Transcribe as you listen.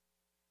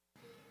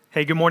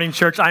Hey, good morning,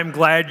 church. I'm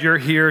glad you're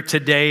here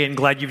today and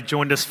glad you've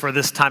joined us for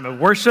this time of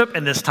worship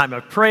and this time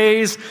of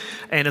praise.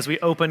 And as we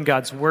open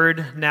God's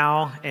Word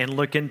now and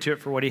look into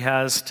it for what He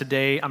has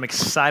today, I'm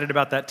excited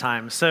about that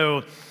time.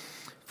 So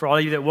for all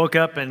of you that woke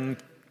up and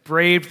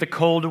braved the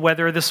cold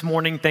weather this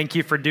morning, thank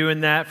you for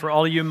doing that. For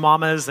all of you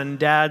mamas and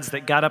dads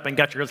that got up and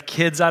got your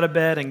kids out of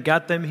bed and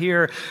got them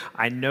here,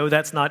 I know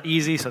that's not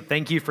easy, so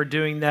thank you for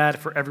doing that.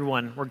 For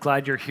everyone, we're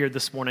glad you're here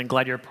this morning,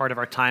 glad you're a part of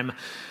our time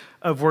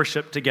of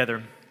worship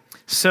together.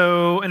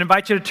 So I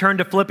invite you to turn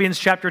to Philippians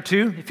chapter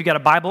 2. If you got a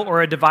Bible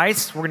or a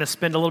device, we're going to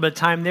spend a little bit of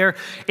time there.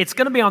 It's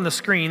going to be on the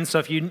screen, so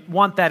if you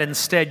want that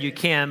instead, you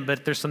can,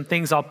 but there's some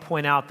things I'll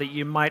point out that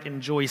you might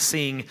enjoy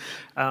seeing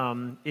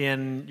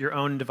in your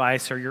own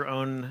device or your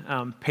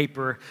own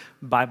paper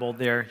Bible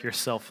there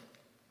yourself.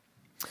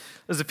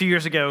 It was a few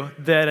years ago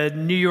that a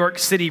New York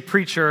City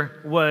preacher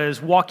was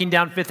walking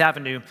down Fifth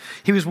Avenue.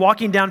 He was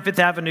walking down Fifth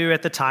Avenue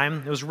at the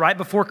time. It was right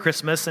before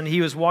Christmas, and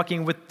he was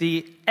walking with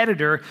the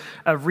editor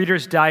of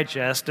Reader's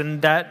Digest,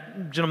 and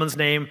that gentleman's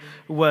name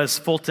was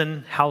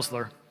Fulton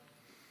Housler.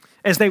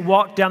 As they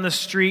walked down the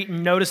street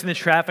and noticing the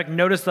traffic,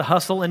 noticed the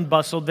hustle and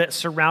bustle that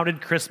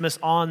surrounded Christmas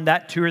on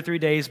that 2 or 3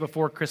 days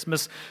before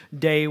Christmas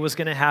Day was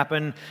going to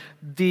happen,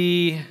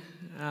 the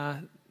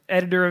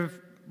editor of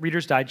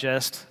Reader's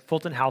Digest,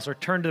 Fulton Housler,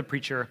 turned to the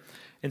preacher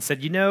and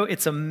said, "You know,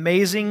 it's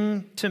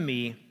amazing to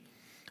me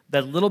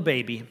that a little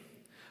baby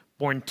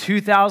born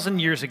 2,000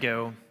 years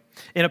ago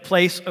in a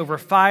place over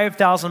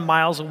 5,000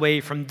 miles away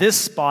from this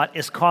spot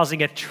is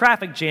causing a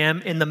traffic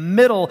jam in the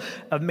middle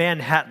of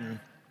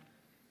Manhattan."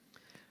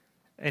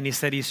 And he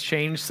said he's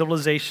changed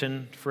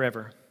civilization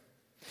forever.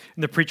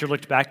 And the preacher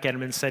looked back at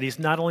him and said, he's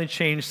not only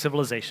changed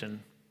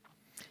civilization,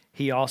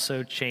 he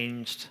also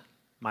changed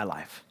my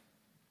life.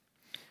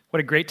 What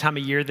a great time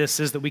of year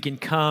this is that we can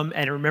come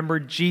and remember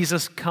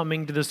Jesus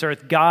coming to this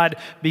earth, God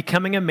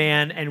becoming a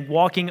man and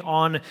walking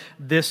on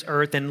this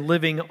earth and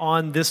living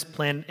on this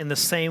planet in the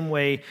same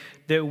way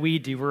that we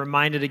do. We're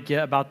reminded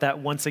again about that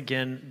once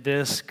again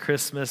this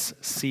Christmas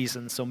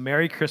season. So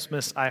Merry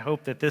Christmas. I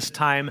hope that this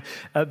time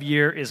of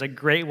year is a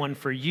great one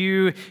for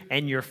you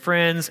and your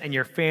friends and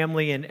your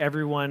family and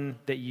everyone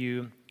that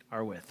you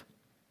are with.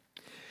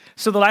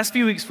 So the last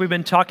few weeks, we've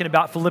been talking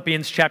about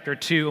Philippians chapter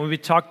 2,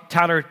 and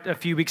Tyler a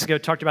few weeks ago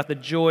talked about the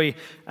joy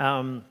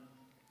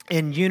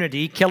in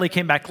unity. Kelly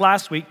came back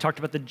last week, talked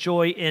about the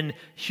joy in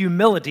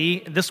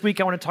humility. This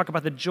week, I want to talk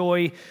about the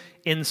joy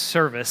in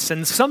service.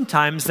 And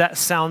sometimes that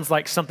sounds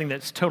like something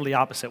that's totally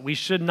opposite. We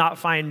should not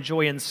find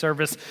joy in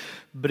service,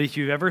 but if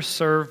you've ever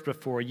served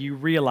before, you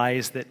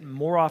realize that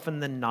more often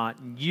than not,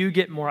 you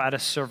get more out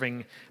of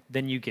serving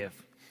than you give.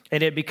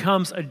 And it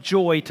becomes a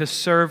joy to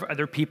serve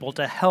other people,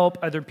 to help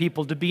other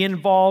people, to be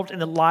involved in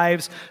the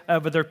lives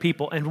of other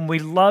people. And when we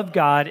love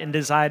God and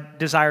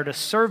desire to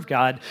serve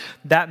God,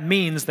 that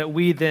means that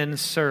we then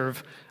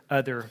serve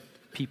other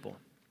people.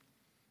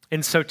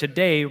 And so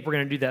today, we're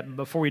going to do that. But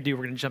before we do,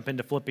 we're going to jump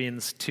into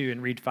Philippians 2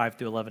 and read 5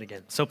 through 11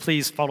 again. So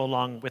please follow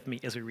along with me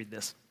as we read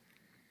this.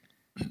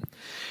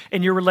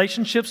 In your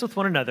relationships with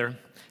one another,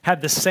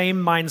 have the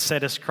same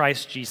mindset as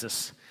Christ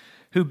Jesus,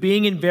 who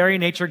being in very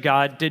nature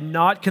God, did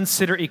not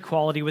consider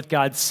equality with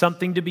God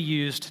something to be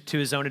used to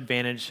his own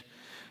advantage.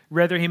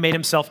 Rather, he made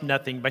himself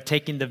nothing by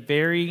taking the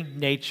very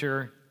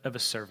nature of a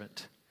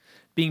servant.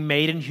 Being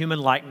made in human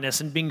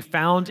likeness and being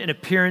found in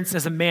appearance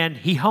as a man,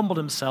 he humbled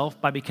himself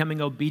by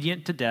becoming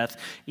obedient to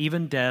death,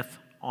 even death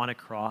on a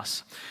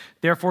cross.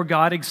 Therefore,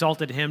 God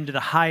exalted him to the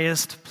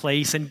highest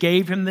place and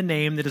gave him the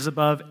name that is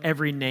above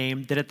every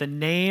name, that at the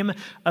name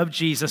of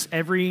Jesus,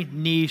 every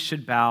knee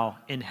should bow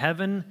in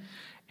heaven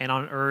and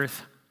on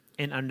earth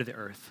and under the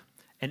earth,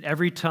 and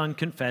every tongue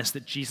confess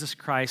that Jesus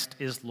Christ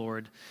is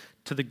Lord,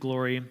 to the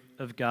glory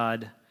of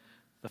God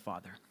the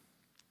Father.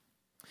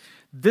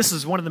 This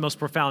is one of the most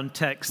profound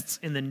texts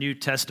in the New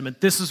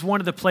Testament. This is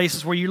one of the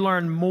places where you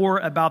learn more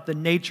about the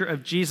nature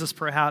of Jesus,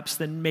 perhaps,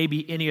 than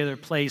maybe any other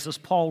place. As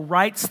Paul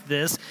writes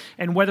this,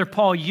 and whether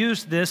Paul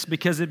used this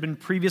because it had been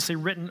previously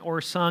written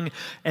or sung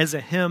as a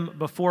hymn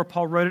before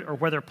Paul wrote it, or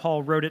whether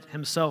Paul wrote it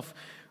himself,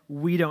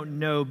 we don't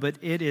know, but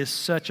it is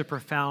such a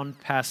profound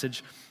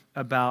passage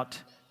about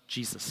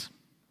Jesus.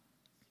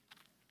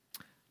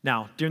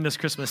 Now, during this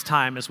Christmas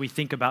time, as we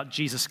think about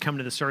Jesus coming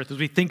to this earth, as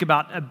we think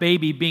about a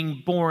baby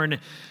being born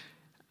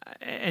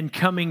and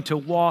coming to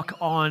walk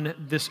on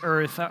this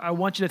earth, I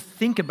want you to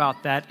think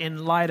about that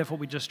in light of what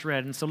we just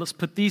read. And so let's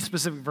put these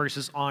specific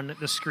verses on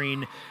the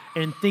screen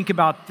and think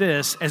about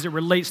this as it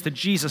relates to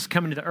Jesus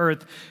coming to the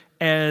earth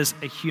as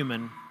a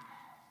human.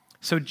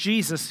 So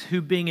Jesus, who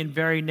being in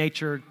very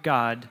nature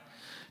God,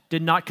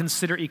 did not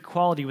consider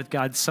equality with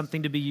God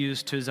something to be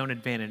used to his own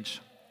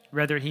advantage.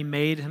 Rather, he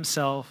made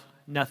himself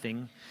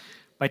nothing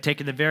by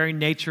taking the very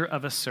nature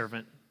of a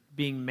servant,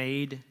 being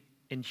made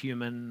in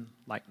human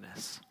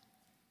likeness.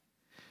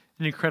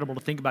 It's incredible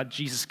to think about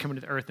Jesus coming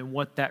to the earth and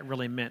what that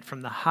really meant,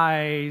 from the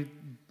high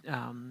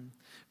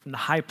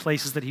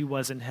places that he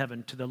was in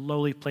heaven to the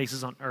lowly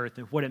places on earth,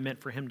 and what it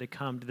meant for him to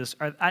come to this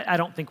earth. I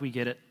don't think we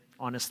get it.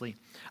 honestly.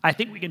 I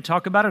think we can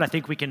talk about it. I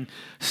think we can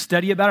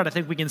study about it. I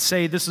think we can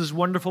say this is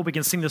wonderful. We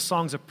can sing the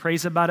songs of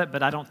praise about it,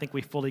 but I don't think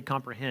we fully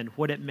comprehend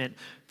what it meant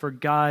for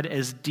God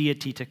as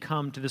deity to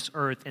come to this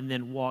earth and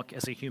then walk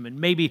as a human.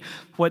 Maybe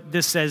what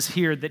this says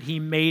here, that he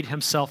made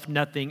himself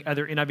nothing.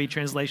 Other NIV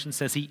translation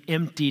says he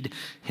emptied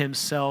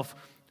himself,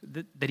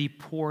 that he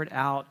poured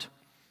out.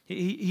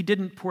 He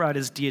didn't pour out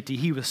his deity.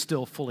 He was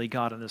still fully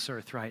God on this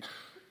earth, right?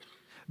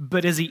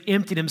 But as he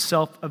emptied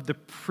himself of the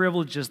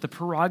privileges, the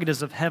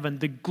prerogatives of heaven,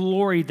 the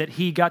glory that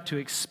he got to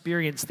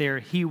experience there,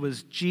 he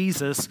was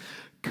Jesus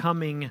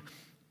coming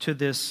to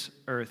this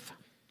earth.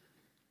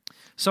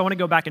 So I want to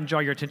go back and draw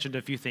your attention to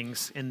a few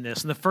things in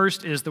this. And the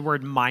first is the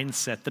word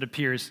mindset that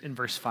appears in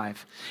verse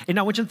 5. And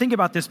I want you to think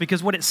about this,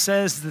 because what it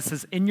says, this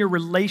is in your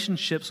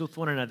relationships with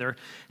one another,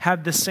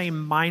 have the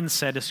same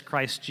mindset as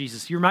Christ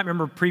Jesus. You might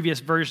remember previous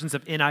versions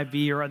of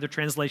NIV or other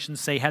translations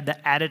say had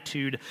the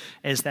attitude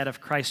as that of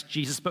Christ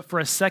Jesus. But for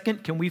a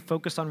second, can we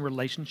focus on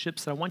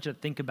relationships that I want you to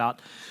think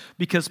about?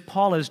 Because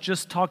Paul has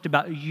just talked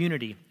about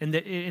unity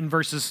in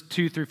verses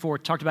 2 through 4,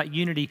 talked about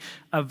unity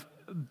of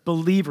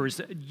believers,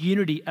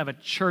 unity of a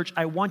church.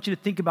 I want you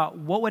to think about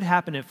what would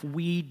happen if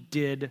we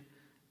did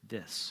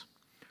this.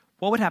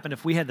 What would happen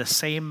if we had the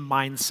same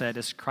mindset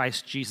as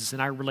Christ Jesus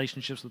in our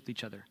relationships with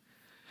each other?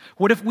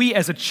 What if we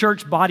as a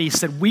church body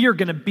said we are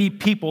going to be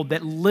people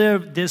that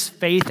live this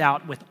faith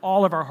out with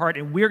all of our heart,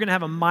 and we're going to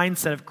have a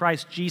mindset of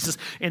Christ Jesus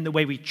in the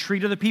way we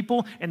treat other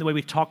people, and the way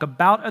we talk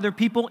about other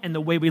people, and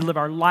the way we live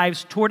our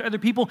lives toward other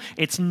people?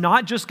 It's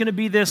not just going to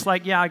be this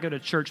like, yeah, I go to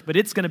church, but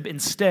it's going to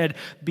instead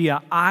be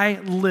I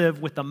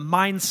live with the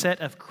mindset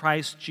of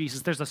Christ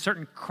Jesus. There's a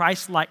certain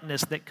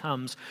Christ-likeness that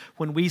comes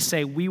when we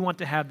say we want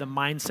to have the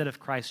mindset of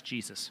Christ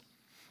Jesus.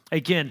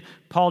 Again,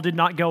 Paul did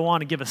not go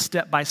on and give a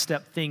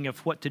step-by-step thing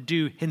of what to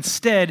do.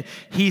 Instead,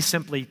 he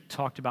simply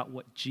talked about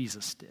what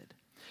Jesus did.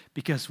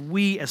 Because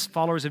we, as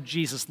followers of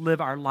Jesus,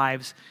 live our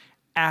lives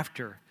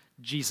after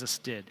Jesus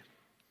did.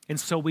 And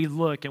so we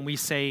look and we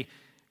say,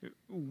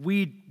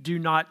 we do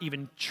not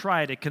even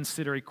try to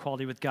consider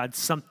equality with God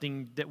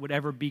something that would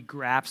ever be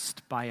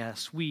grasped by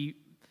us. We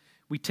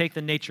take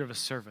the nature of a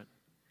servant.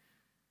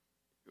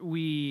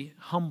 We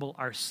humble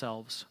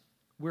ourselves.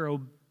 We're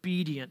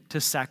obedient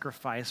to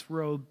sacrifice.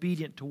 We're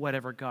obedient to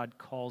whatever God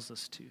calls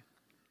us to.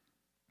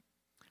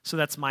 So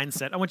that's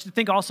mindset. I want you to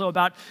think also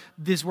about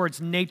these words,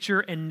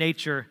 nature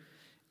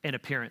and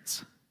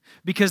appearance.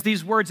 Because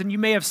these words, and you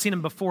may have seen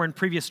them before in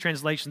previous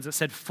translations that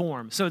said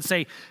form. So it'd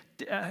say,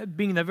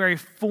 being the very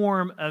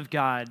form of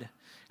God,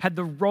 had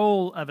the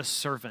role of a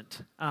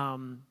servant,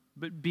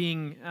 but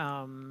being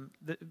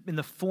in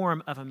the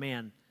form of a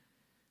man.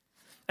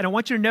 And I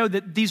want you to know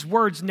that these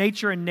words,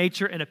 nature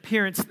and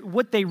appearance,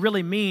 what they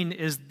really mean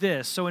is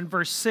this. So in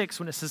verse 6,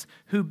 when it says,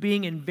 who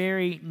being in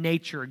very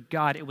nature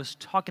God, it was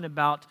talking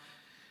about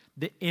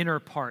the inner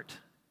part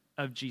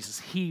of Jesus.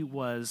 He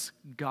was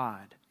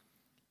God.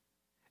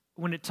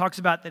 When it talks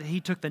about that he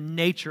took the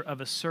nature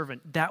of a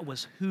servant, that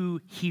was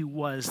who he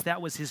was.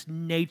 That was his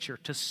nature,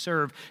 to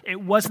serve. It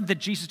wasn't that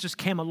Jesus just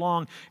came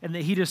along and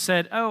that he just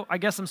said, oh, I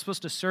guess I'm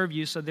supposed to serve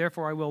you, so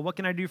therefore I will. What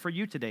can I do for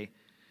you today?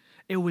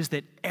 It was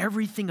that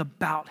everything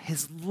about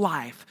his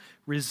life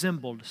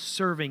resembled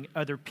serving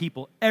other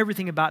people.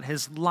 Everything about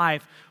his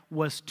life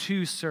was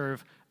to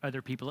serve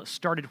other people. It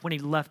started when he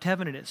left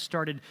heaven, and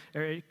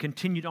it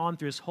continued on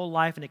through his whole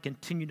life, and it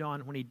continued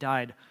on when he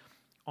died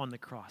on the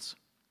cross.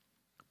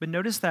 But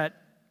notice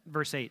that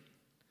verse 8,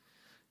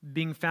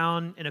 being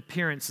found in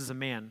appearance as a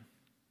man.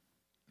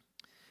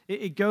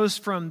 It goes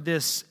from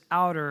this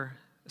inner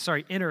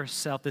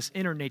self, this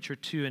inner nature,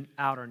 to an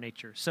outer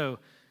nature. So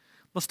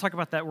let's talk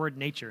about that word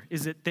nature.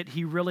 Is it that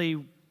he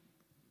really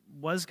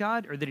was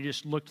God, or that he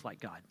just looked like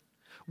God?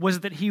 Was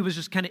it that he was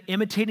just kind of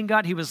imitating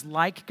God, he was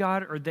like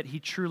God, or that he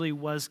truly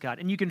was God?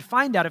 And you can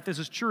find out if this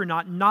is true or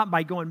not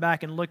by going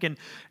back and looking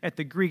at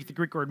the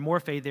Greek word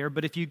morphe there,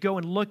 but if you go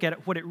and look at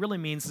it, what it really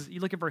means is, you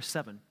look at verse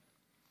 7,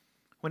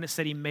 when it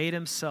said he made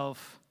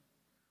himself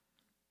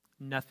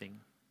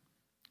nothing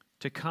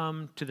to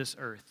come to this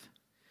earth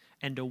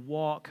and to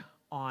walk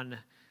on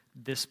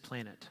this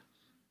planet.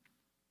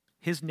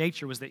 His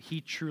nature was that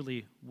he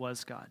truly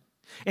was God.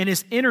 And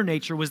his inner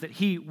nature was that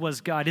he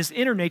was God. His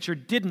inner nature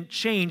didn't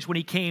change when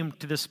he came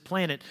to this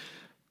planet,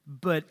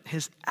 but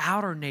his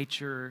outer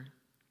nature,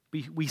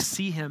 we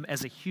see him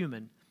as a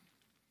human.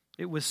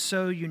 It was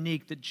so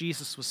unique that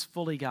Jesus was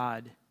fully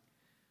God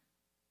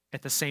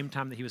at the same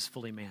time that he was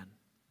fully man.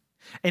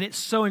 And it's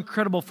so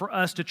incredible for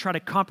us to try to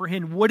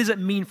comprehend what does it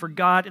mean for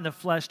God in the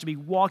flesh to be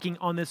walking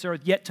on this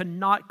earth, yet to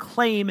not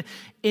claim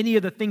any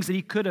of the things that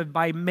he could have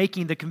by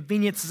making the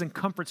conveniences and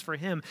comforts for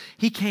him.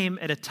 He came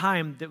at a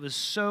time that was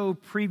so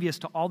previous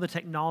to all the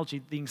technology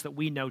things that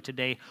we know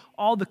today,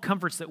 all the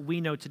comforts that we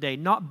know today,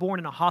 not born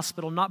in a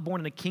hospital, not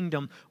born in a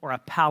kingdom or a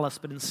palace,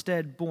 but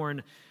instead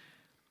born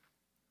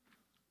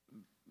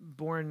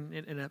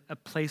in a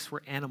place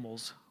where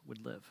animals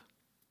would live.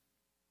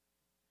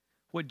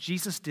 What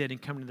Jesus did in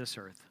coming to this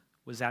earth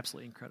was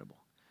absolutely incredible.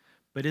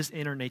 But his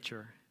inner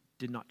nature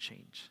did not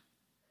change.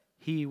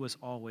 He was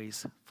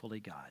always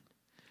fully God.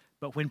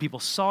 But when people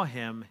saw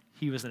him,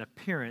 he was in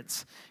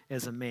appearance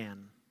as a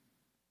man.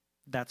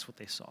 That's what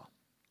they saw.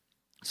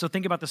 So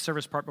think about the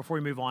service part before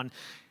we move on.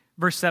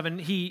 Verse 7,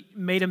 he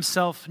made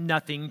himself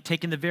nothing,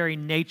 taking the very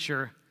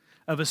nature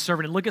of a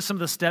servant. And look at some of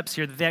the steps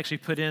here that they actually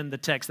put in the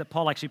text, that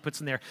Paul actually puts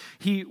in there.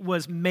 He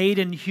was made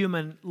in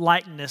human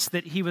likeness,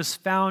 that he was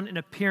found in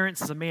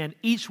appearance as a man.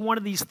 Each one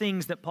of these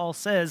things that Paul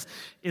says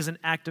is an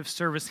act of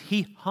service.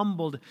 He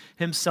humbled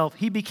himself.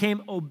 He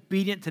became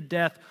obedient to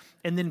death.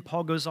 And then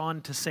Paul goes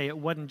on to say it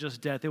wasn't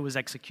just death, it was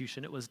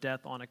execution. It was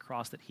death on a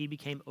cross that he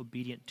became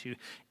obedient to.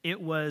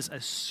 It was a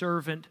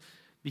servant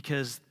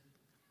because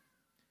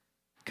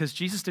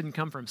Jesus didn't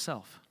come for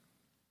himself.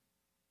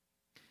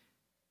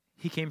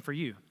 He came for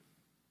you,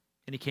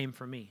 and he came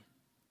for me.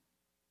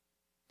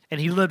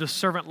 And he lived a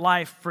servant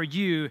life for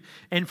you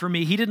and for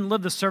me. He didn't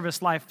live the servant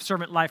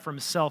life for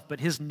himself, but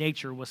his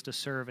nature was to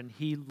serve, and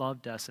he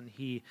loved us, and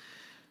he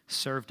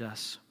served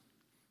us.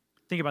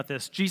 Think about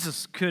this.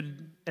 Jesus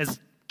could, as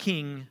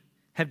king,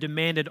 have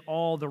demanded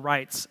all the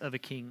rights of a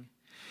king.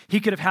 He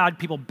could have had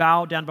people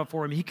bow down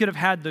before him. He could have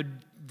had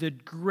the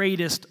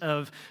greatest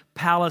of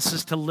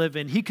palaces to live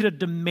in. He could have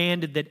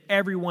demanded that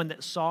everyone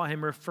that saw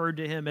him referred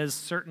to him as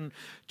certain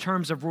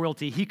terms of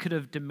royalty. He could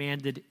have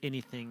demanded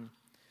anything,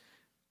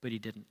 but he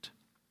didn't.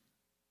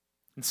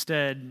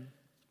 Instead,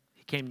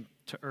 he came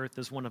to earth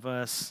as one of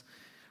us.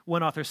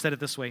 One author said it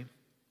this way: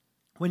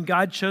 when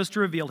God chose to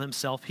reveal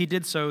himself, he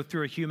did so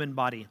through a human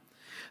body.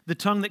 The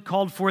tongue that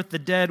called forth the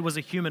dead was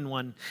a human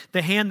one.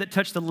 The hand that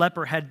touched the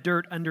leper had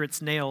dirt under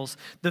its nails.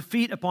 The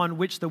feet upon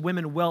which the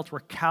women wept were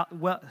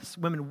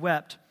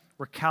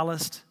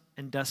calloused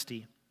and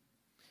dusty.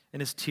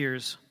 And his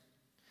tears,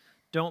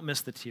 don't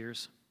miss the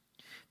tears.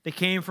 They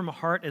came from a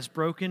heart as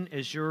broken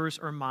as yours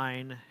or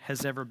mine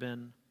has ever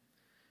been.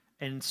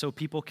 And so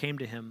people came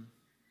to him.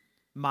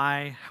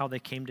 My, how they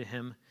came to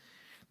him.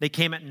 They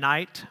came at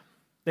night.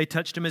 They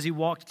touched him as he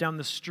walked down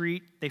the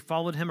street. They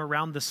followed him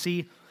around the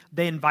sea.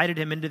 They invited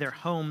him into their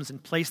homes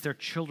and placed their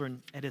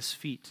children at his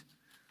feet.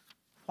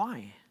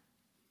 Why?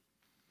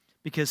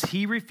 Because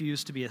he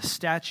refused to be a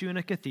statue in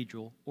a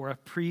cathedral or a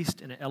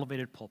priest in an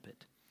elevated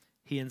pulpit.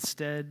 He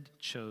instead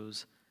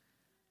chose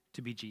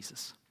to be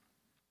Jesus.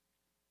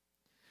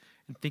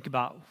 And think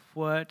about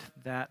what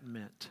that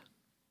meant,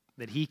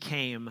 that he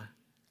came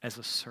as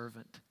a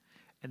servant,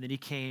 and that he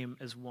came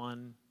as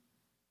one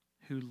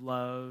who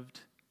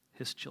loved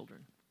his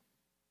children.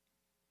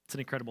 It's an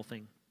incredible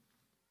thing.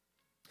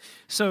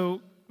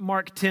 So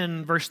Mark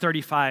 10, verse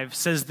 35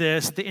 says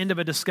this, the end of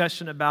a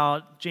discussion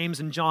about James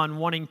and John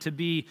wanting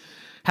to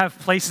have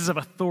places of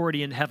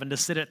authority in heaven, to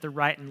sit at the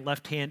right and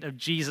left hand of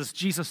Jesus.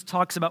 Jesus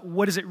talks about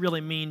what does it really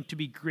mean to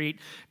be great,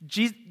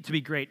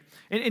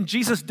 And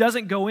Jesus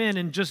doesn't go in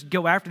and just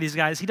go after these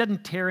guys. He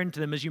doesn't tear into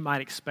them as you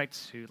might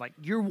expect to. Like,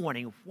 you're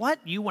wanting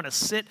what? You want to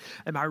sit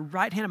at my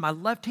right hand and my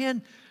left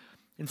hand?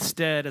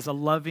 Instead, as a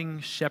loving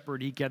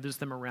shepherd, he gathers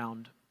them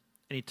around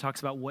and he talks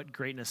about what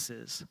greatness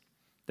is.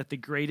 That the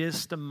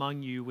greatest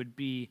among you would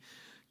be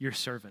your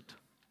servant.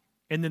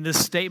 And then this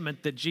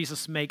statement that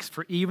Jesus makes,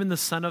 for even the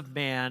Son of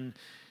Man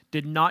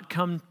did not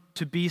come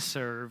to be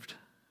served,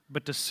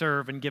 but to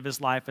serve and give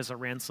his life as a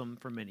ransom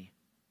for many.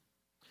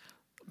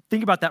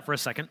 Think about that for a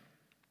second,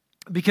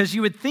 because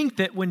you would think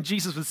that when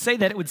Jesus would say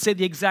that, it would say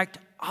the exact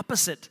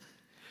opposite.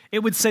 It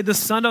would say the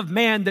Son of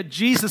Man, that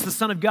Jesus, the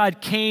Son of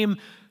God, came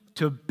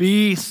to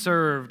be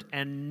served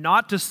and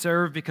not to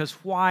serve, because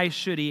why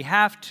should he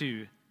have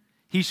to?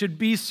 He should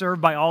be served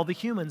by all the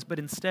humans, but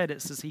instead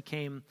it says he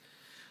came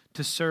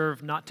to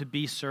serve, not to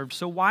be served.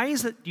 So why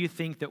is it, do you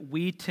think, that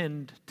we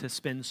tend to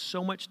spend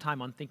so much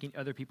time on thinking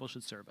other people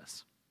should serve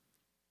us?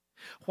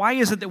 Why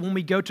is it that when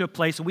we go to a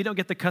place and we don't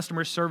get the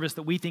customer service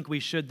that we think we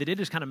should, that it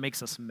just kind of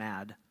makes us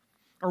mad?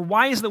 Or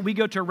why is it that we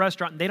go to a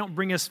restaurant and they don't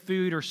bring us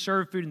food or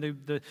serve food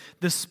in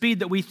the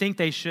speed that we think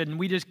they should, and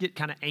we just get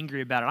kind of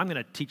angry about it? I'm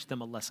going to teach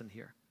them a lesson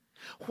here.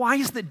 Why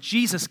is it that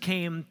Jesus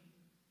came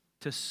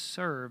to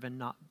serve and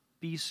not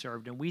be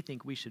served, and we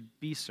think we should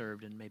be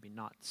served and maybe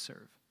not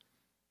serve?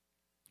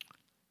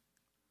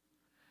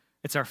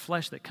 It's our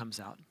flesh that comes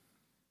out.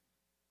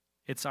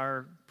 It's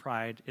our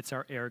pride, it's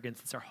our arrogance,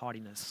 it's our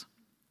haughtiness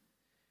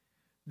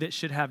that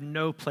should have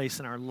no place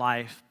in our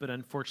life, but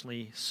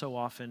unfortunately so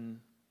often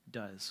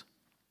does.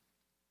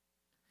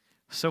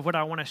 So what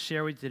I want to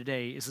share with you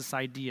today is this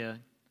idea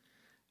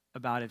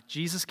about if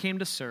Jesus came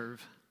to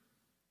serve,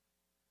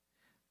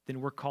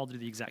 then we're called to do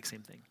the exact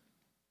same thing.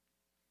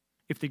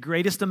 If the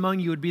greatest among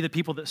you would be the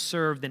people that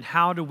serve, then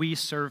how do we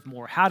serve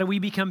more? How do we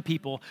become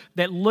people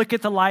that look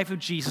at the life of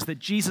Jesus, that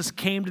Jesus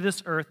came to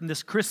this earth in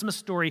this Christmas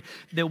story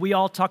that we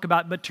all talk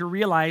about, but to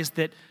realize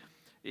that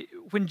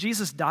when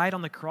Jesus died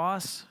on the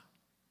cross,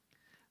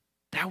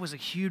 that was a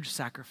huge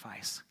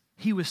sacrifice.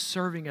 He was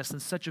serving us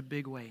in such a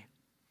big way.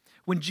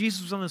 When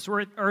Jesus was on this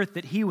earth,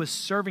 that he was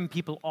serving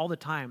people all the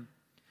time.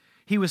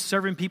 He was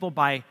serving people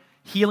by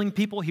healing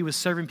people. He was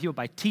serving people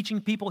by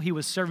teaching people. He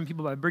was serving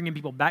people by bringing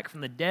people back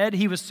from the dead.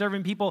 He was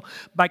serving people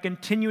by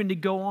continuing to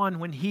go on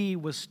when he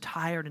was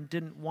tired and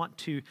didn't want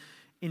to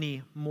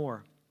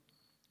anymore.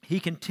 He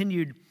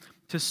continued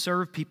to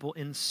serve people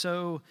in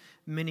so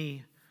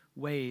many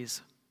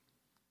ways.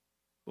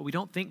 But we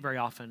don't think very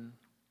often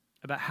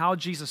about how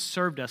Jesus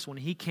served us when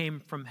he came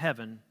from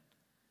heaven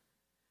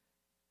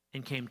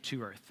and came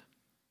to earth.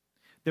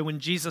 That when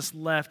Jesus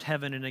left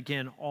heaven, and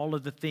again, all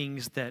of the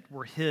things that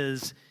were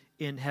his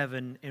in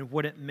heaven and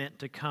what it meant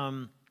to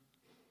come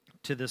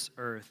to this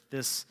earth,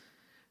 this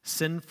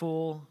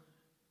sinful,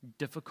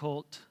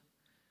 difficult,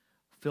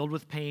 filled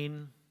with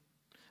pain,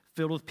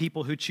 filled with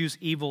people who choose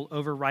evil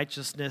over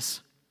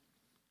righteousness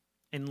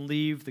and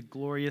leave the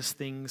glorious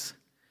things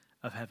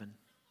of heaven.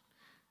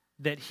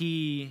 That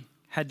he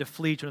had to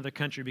flee to another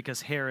country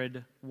because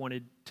Herod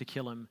wanted to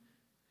kill him.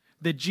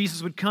 That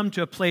Jesus would come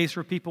to a place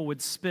where people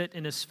would spit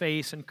in his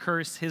face and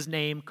curse his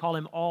name, call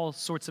him all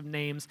sorts of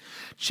names,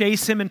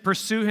 chase him and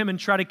pursue him and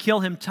try to kill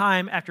him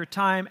time after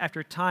time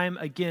after time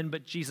again.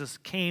 But Jesus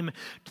came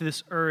to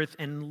this earth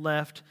and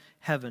left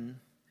heaven.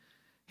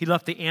 He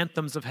left the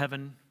anthems of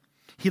heaven.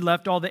 He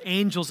left all the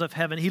angels of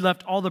heaven. He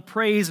left all the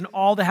praise and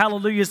all the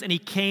hallelujahs, and he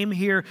came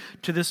here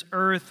to this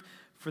earth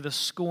for the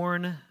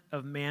scorn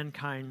of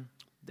mankind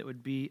that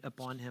would be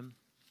upon him.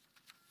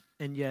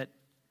 And yet,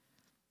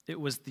 it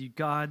was the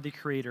God, the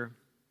Creator,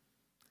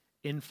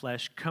 in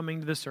flesh, coming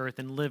to this earth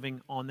and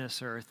living on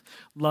this earth,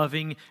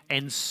 loving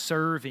and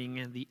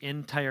serving the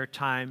entire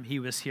time he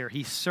was here.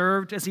 He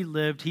served as he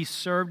lived, he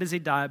served as he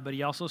died, but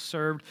he also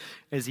served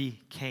as he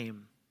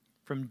came.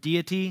 From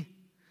deity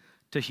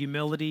to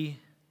humility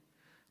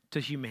to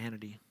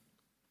humanity.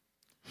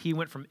 He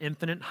went from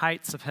infinite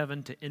heights of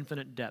heaven to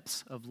infinite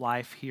depths of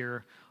life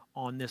here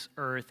on this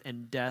earth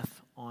and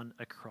death on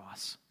a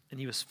cross. And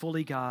he was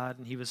fully God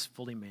and he was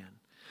fully man.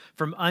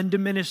 From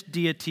undiminished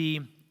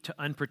deity to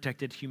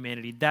unprotected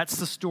humanity. That's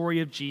the story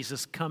of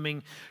Jesus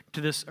coming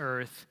to this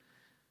earth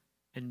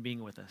and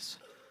being with us.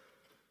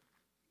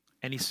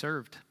 And he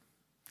served.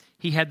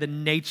 He had the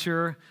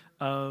nature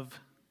of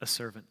a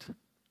servant.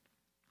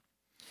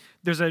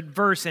 There's a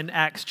verse in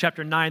Acts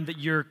chapter 9 that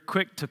you're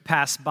quick to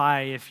pass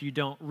by if you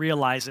don't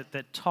realize it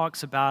that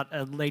talks about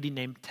a lady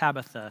named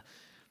Tabitha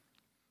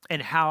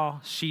and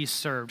how she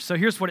served. So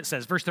here's what it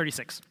says, verse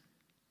 36.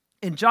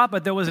 In Joppa,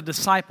 there was a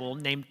disciple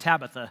named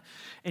Tabitha.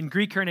 In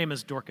Greek, her name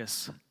is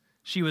Dorcas.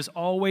 She was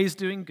always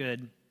doing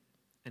good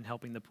and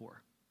helping the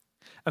poor.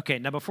 Okay,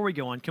 now before we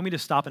go on, can we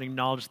just stop and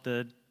acknowledge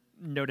the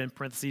note in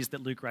parentheses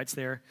that Luke writes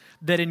there?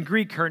 That in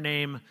Greek, her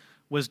name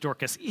was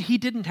Dorcas. He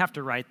didn't have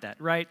to write that,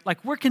 right?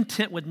 Like, we're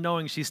content with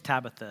knowing she's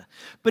Tabitha.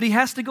 But he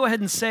has to go ahead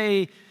and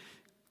say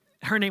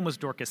her name was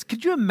Dorcas.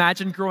 Could you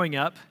imagine growing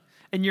up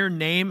and your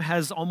name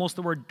has almost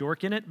the word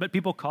dork in it, but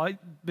people call it,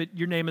 but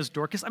your name is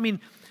Dorcas? I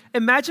mean,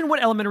 imagine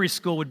what elementary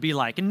school would be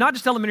like. And not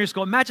just elementary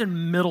school,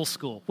 imagine middle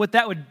school. What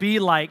that would be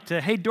like to,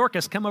 hey,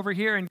 Dorcas, come over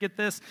here and get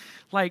this.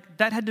 Like,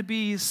 that had to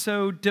be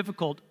so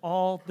difficult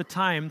all the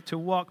time to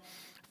walk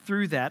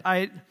through that.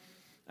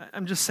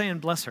 I'm just saying,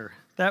 bless her.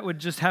 That would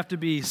just have to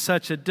be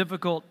such a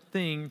difficult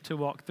thing to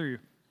walk through.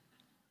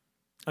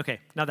 Okay,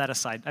 now that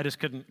aside, I just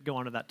couldn't go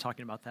on to that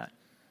talking about that.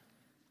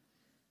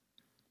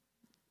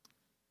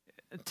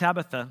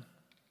 Tabitha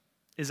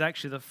is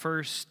actually the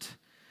first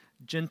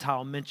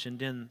Gentile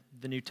mentioned in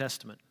the New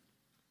Testament.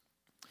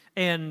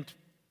 And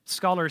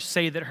scholars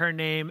say that her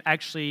name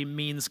actually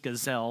means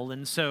gazelle.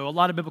 And so a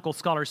lot of biblical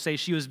scholars say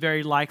she was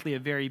very likely a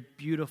very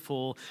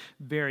beautiful,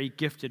 very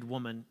gifted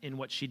woman in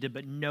what she did.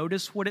 But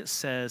notice what it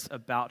says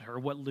about her,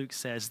 what Luke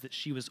says, that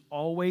she was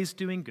always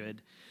doing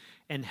good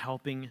and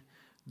helping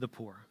the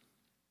poor.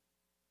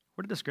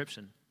 What a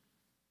description.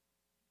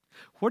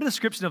 What a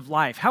description of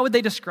life. How would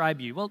they describe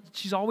you? Well,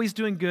 she's always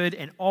doing good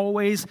and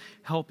always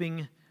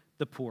helping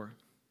the poor.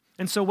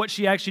 And so what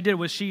she actually did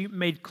was she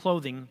made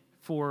clothing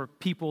for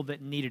people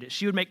that needed it.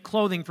 She would make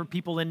clothing for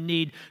people in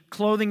need,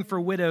 clothing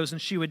for widows,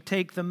 and she would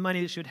take the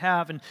money that she would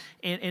have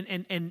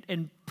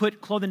and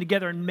put clothing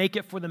together and make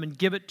it for them and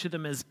give it to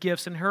them as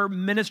gifts. And her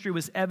ministry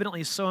was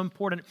evidently so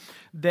important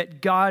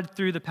that God,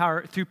 through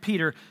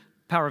Peter,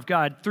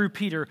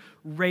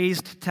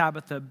 raised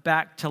Tabitha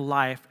back to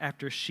life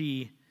after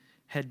she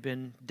had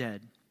been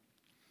dead.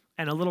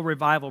 And a little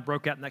revival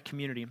broke out in that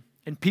community.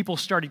 And people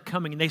started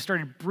coming, and they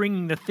started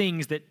bringing the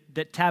things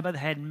that Tabitha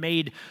had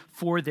made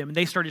for them. And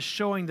they started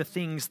showing the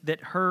things that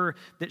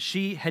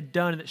she had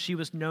done, that she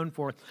was known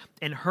for.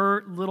 And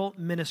her little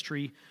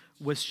ministry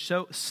was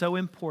so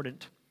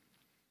important.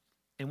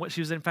 And what she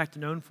was in fact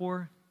known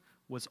for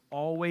was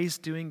always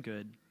doing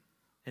good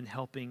and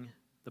helping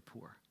the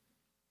poor.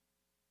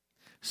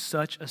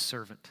 Such a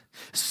servant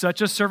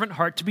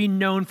heart, to be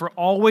known for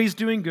always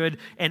doing good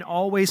and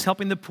always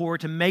helping the poor,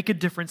 to make a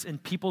difference in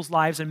people's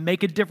lives and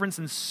make a difference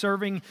in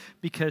serving,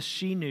 because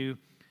she knew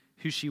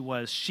who she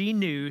was. She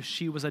knew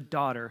she was a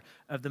daughter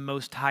of the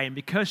Most High. And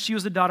because she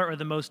was a daughter of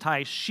the Most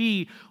High,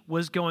 she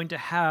was going to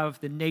have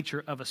the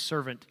nature of a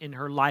servant in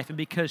her life. And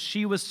because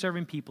she was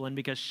serving people and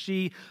because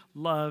she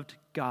loved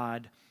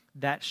God,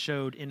 that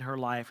showed in her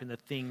life and the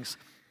things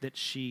that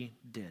she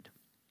did.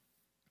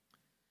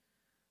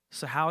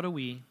 So how do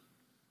we,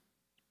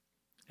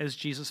 as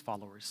Jesus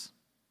followers,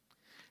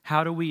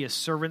 how do we, as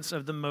servants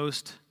of the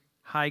Most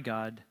High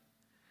God,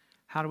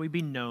 how do we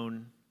be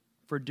known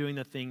for doing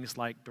the things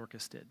like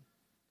Dorcas did,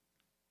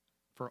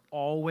 for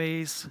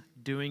always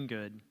doing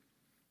good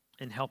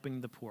and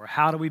helping the poor?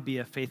 How do we be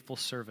a faithful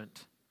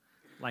servant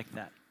like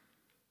that?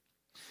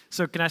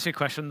 So can I ask you a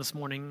question this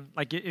morning?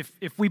 Like if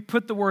we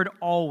put the word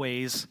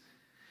always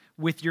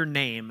with your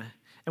name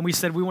and we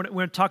said we want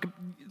to talk,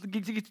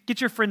 get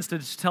your friends to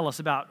tell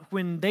us about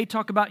when they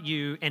talk about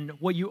you and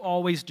what you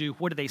always do,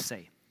 what do they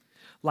say?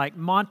 Like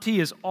Monty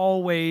is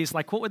always,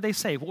 like what would they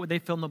say? What would they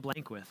fill in the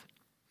blank with?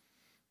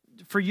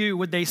 For you,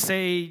 would they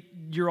say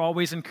you're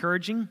always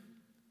encouraging?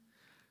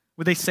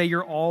 Would they say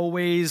you're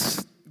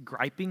always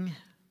griping?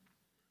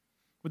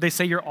 Would they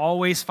say you're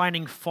always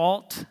finding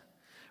fault?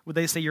 Would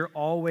they say you're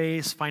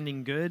always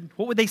finding good?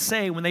 What would they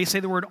say when they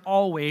say the word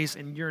always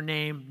and your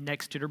name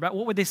next to it? Or about,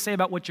 what would they say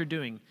about what you're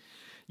doing?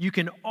 You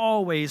can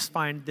always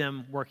find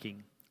them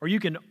working, or you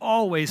can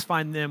always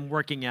find them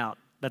working out.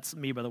 That's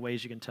me, by the way,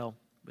 as you can tell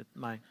with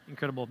my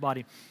incredible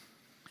body.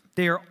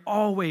 They are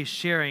always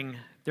sharing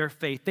their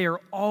faith. They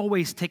are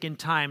always taking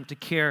time to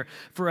care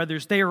for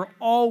others. They are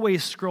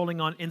always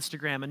scrolling on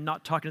Instagram and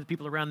not talking to the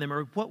people around them.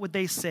 Or what would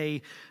they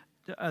say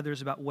to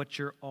others about what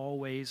you're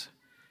always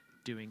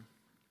doing?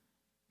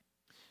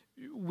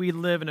 We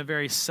live in a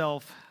very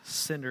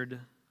self-centered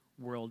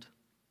world.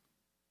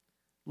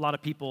 A lot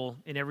of people,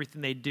 in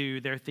everything they do,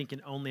 they're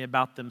thinking only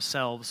about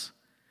themselves.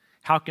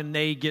 How can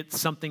they get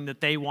something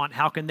that they want?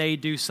 How can they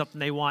do something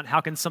they want?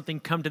 How can something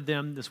come to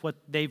them that's what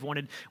they've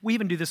wanted? We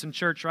even do this in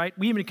church, right?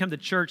 We even come to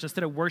church,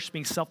 instead of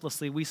worshiping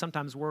selflessly, we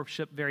sometimes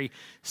worship very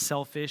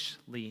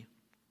selfishly.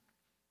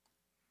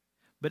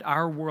 But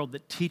our world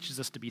that teaches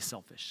us to be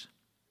selfish,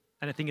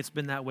 and I think it's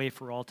been that way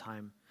for all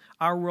time,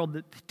 our world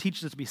that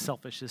teaches us to be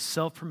selfish is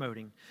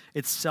self-promoting,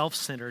 it's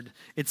self-centered,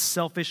 it's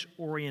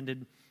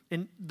selfish-oriented.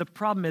 And the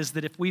problem is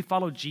that if we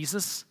follow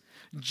Jesus,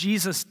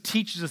 Jesus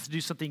teaches us to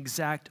do something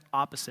exact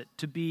opposite,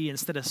 to be,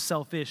 instead of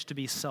selfish, to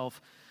be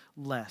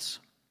selfless.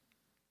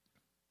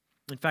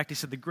 In fact, he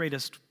said the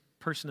greatest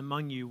person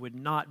among you would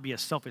not be a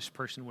selfish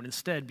person, would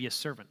instead be a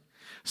servant.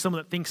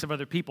 Someone that thinks of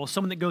other people,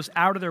 someone that goes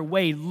out of their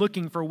way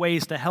looking for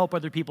ways to help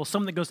other people,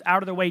 someone that goes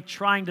out of their way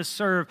trying to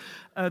serve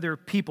other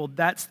people.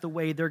 That's the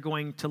way they're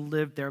going to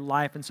live their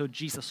life. And so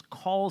Jesus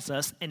calls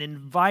us and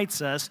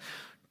invites us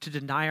to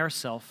deny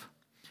ourselves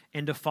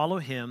and to follow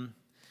him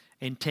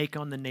and take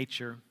on the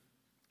nature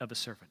of a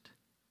servant.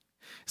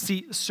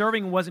 See,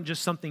 serving wasn't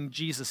just something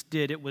Jesus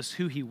did, it was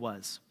who he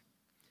was.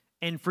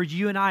 And for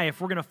you and I, if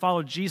we're going to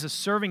follow Jesus,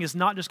 serving is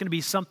not just going to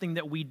be something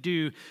that we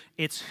do,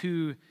 it's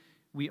who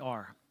we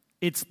are.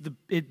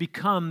 It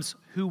becomes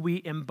who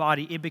we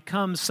embody. It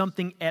becomes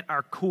something at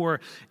our core.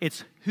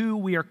 It's who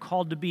we are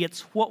called to be.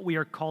 It's what we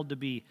are called to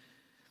be.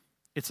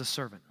 It's a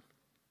servant.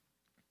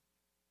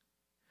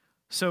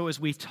 So as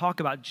we talk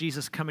about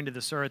Jesus coming to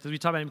this earth, as we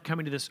talk about him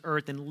coming to this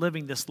earth and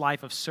living this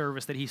life of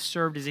service, that he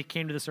served as he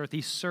came to this earth,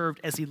 he served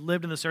as he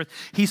lived in this earth,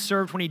 he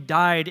served when he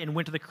died and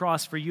went to the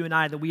cross for you and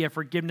I, that we have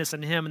forgiveness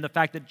in him, and the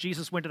fact that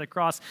Jesus went to the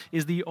cross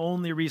is the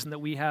only reason that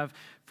we have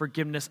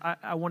forgiveness.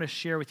 I want to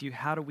share with you,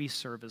 how do we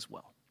serve as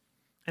well?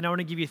 And I want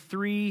to give you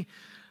three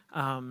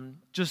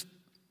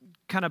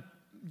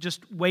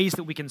just ways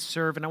that we can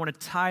serve, and I want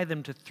to tie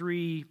them to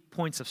 3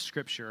 points of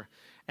Scripture.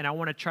 And I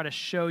want to try to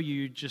show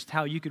you just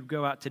how you could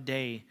go out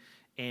today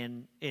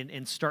and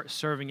start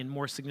serving in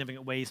more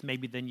significant ways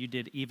maybe than you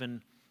did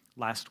even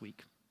last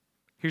week.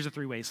 Here's the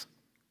 3 ways.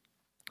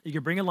 You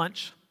can bring a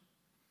lunch,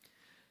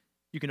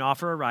 you can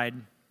offer a ride,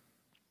 and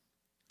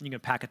you can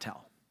pack a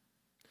towel.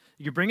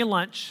 You can bring a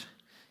lunch,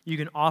 you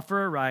can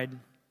offer a ride,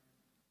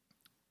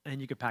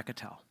 and you can pack a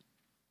towel.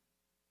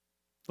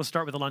 Let's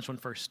start with the lunch one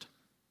first.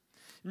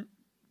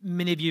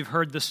 Many of you have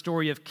heard the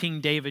story of King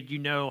David. You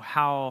know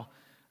how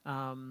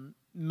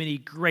many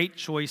great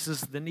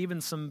choices, then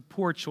even some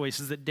poor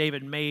choices that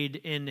David made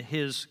in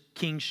his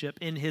kingship,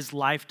 in his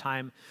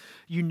lifetime.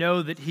 You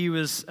know that he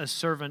was a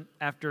servant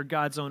after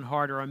God's own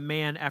heart, or a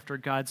man after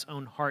God's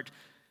own heart.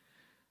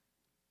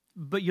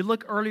 But you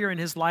look earlier in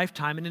his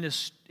lifetime and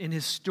in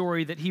his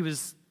story that he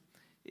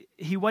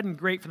wasn't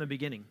great from the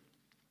beginning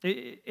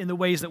in the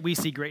ways that we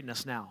see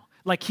greatness now.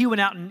 Like he went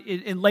out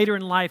and later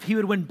in life, he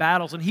would win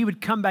battles and he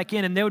would come back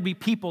in and there would be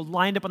people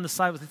lined up on the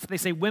side. They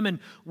say women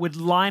would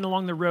line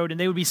along the road and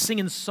they would be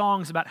singing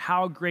songs about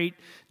how great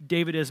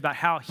David is, about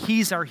how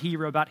he's our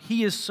hero, about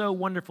he is so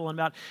wonderful, and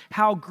about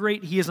how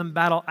great he is in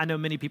battle. I know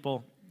many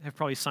people have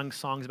probably sung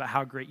songs about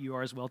how great you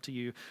are as well to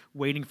you,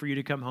 waiting for you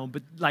to come home.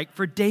 But like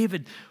for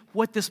David,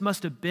 what this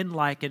must have been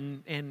like,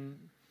 and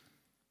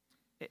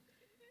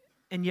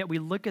yet we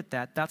look at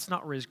that, that's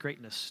not where his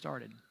greatness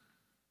started.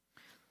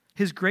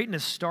 His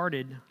greatness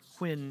started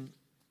when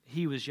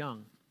he was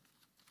young.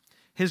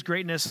 His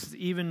greatness,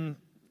 even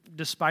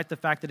despite the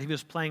fact that he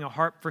was playing a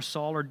harp for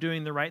Saul or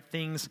doing the right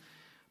things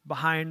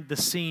behind the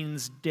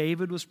scenes,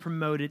 David was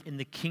promoted in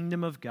the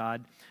kingdom of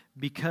God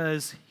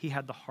because he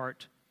had the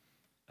heart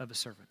of a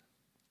servant.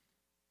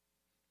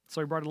 So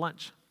he brought a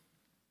lunch.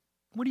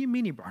 What do you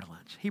mean he brought a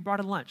lunch? He brought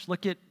a lunch.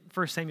 Look at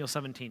 1 Samuel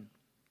 17.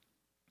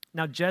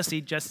 Now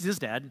Jesse's his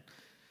dad,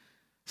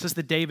 It says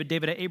that David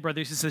had 8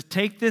 brothers. He says,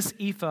 take this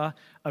ephah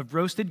of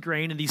roasted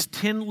grain and these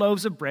 10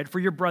 loaves of bread for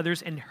your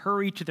brothers and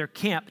hurry to their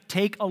camp.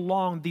 Take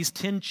along these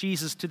 10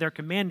 cheeses to their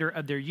commander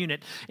of their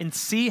unit and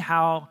see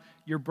how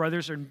your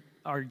brothers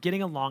are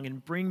getting along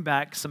and bring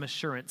back some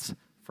assurance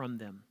from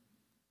them.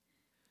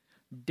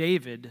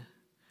 David,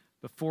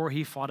 before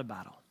he fought a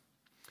battle,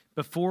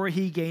 before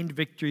he gained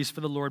victories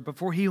for the Lord,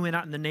 before he went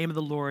out in the name of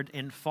the Lord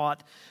and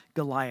fought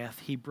Goliath,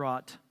 he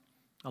brought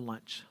a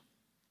lunch.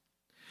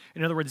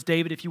 In other words,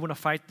 David, if you want to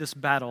fight this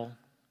battle,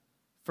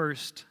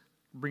 first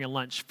bring a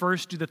lunch.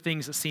 First do the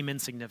things that seem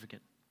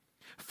insignificant.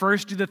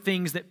 First do the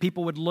things that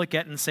people would look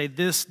at and say,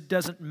 this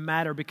doesn't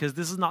matter because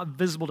this is not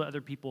visible to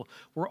other people.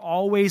 We're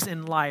always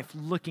in life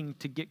looking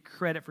to get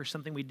credit for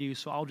something we do,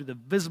 so I'll do the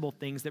visible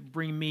things that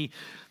bring me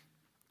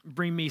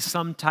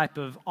some type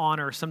of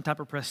honor, some type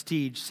of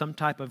prestige, some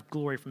type of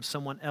glory from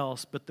someone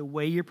else. But the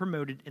way you're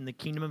promoted in the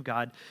kingdom of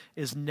God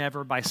is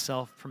never by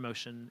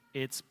self-promotion.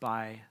 It's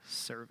by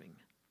serving.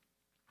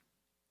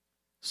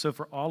 So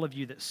for all of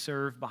you that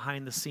serve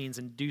behind the scenes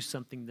and do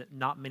something that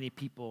not many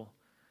people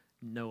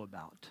know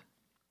about,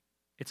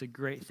 it's a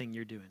great thing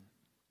you're doing.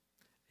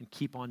 And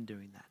keep on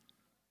doing that.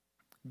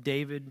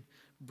 David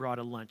brought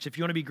a lunch. If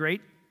you want to be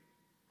great,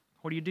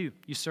 what do?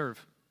 You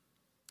serve.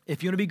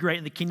 If you want to be great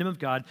in the kingdom of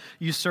God,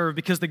 you serve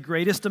because the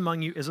greatest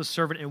among you is a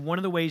servant. And one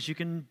of the ways you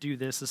can do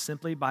this is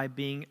simply by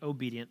being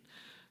obedient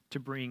to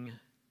bring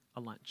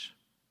a lunch.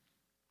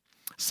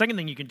 Second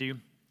thing you can do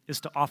is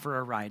to offer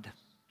a ride.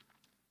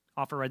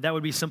 Offer a ride. That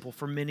would be simple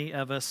for many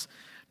of us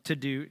to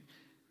do.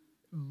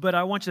 But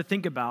I want you to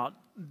think about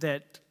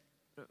that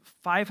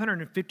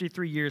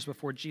 553 years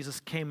before Jesus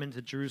came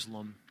into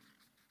Jerusalem,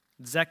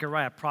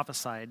 Zechariah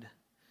prophesied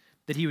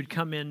that he would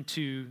come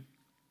into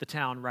the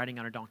town riding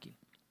on a donkey.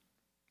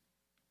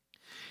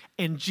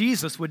 And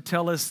Jesus would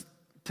tell his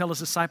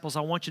disciples,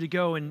 I want you to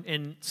go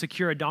and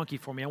secure a donkey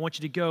for me. I want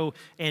you to go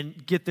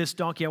and get this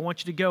donkey. I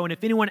want you to go. And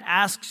if anyone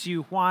asks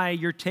you why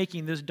you're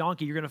taking this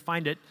donkey, you're going to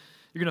find it.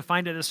 You're going to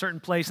find it at a certain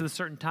place at a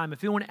certain time.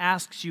 If anyone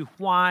asks you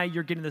why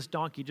you're getting this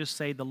donkey, just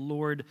say, the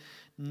Lord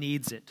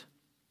needs it.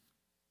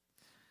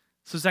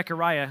 So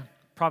Zechariah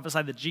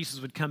prophesied that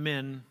Jesus would come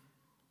in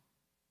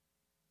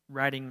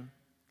riding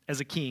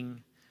as a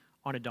king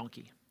on a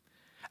donkey.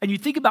 And you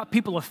think about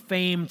people of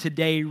fame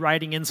today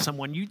riding in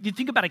someone. You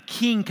think about a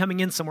king coming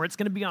in somewhere. It's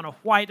going to be on a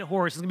white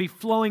horse. It's going to be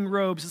flowing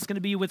robes. It's going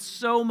to be with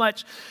so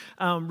much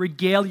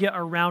regalia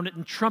around it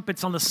and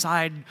trumpets on the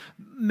side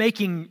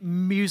making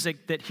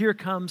music that here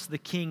comes the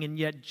king. And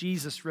yet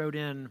Jesus rode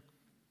in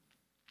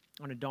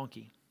on a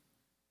donkey.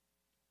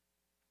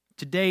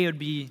 Today it would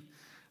be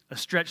a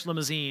stretch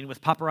limousine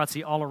with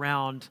paparazzi all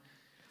around.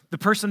 The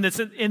person that's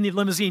in the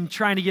limousine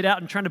trying to get out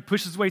and trying to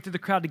push his way through the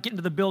crowd to get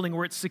into the building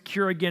where it's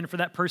secure again for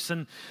that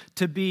person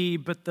to be.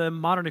 But the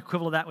modern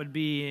equivalent of that would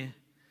be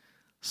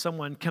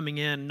someone coming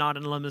in, not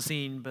in a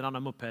limousine, but on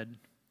a moped.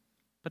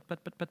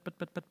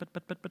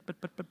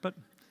 But.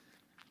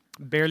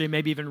 Barely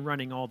maybe even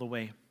running all the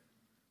way.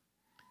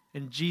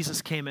 And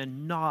Jesus came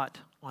in not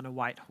on a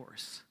white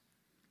horse,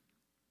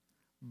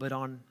 but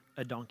on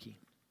a donkey.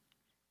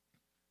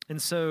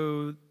 And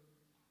so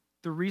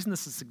the reason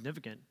this is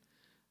significant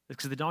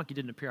because the donkey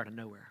didn't appear out of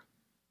nowhere.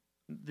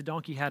 The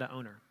donkey had an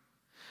owner.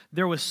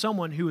 There was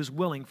someone who was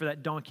willing for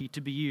that donkey to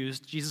be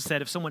used. Jesus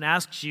said, if someone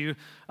asks you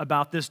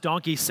about this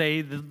donkey,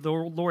 say the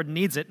Lord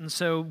needs it. And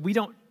so we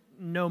don't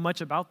know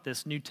much about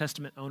this New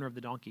Testament owner of the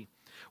donkey.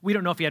 We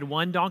don't know if he had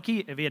 1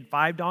 donkey, if he had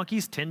 5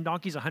 donkeys, 10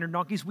 donkeys, 100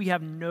 donkeys. We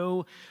have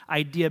no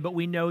idea, but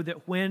we know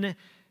that when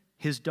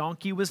his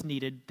donkey was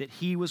needed, that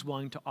he was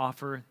willing to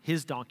offer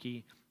his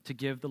donkey to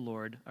give the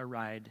Lord a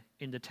ride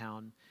into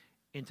town,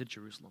 into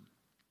Jerusalem.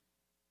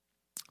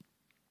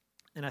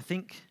 And I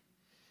think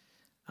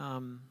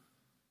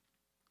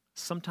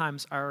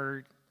sometimes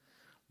our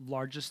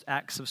largest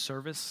acts of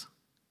service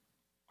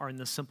are in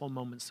the simple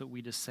moments that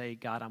we just say,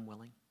 God, I'm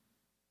willing,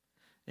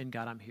 and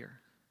God, I'm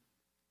here.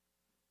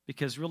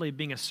 Because really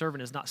being a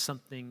servant is not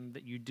something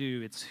that you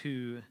do, it's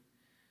who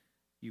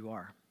you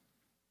are.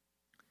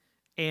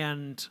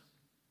 And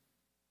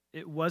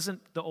it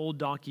wasn't the old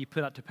donkey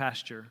put out to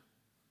pasture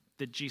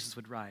that Jesus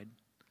would ride.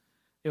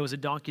 It was a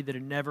donkey that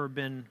had never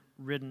been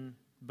ridden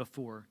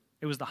before.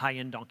 It was the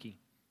high-end donkey.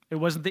 It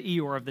wasn't the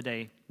Eeyore of the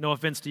day. No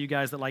offense to you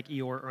guys that like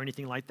Eeyore or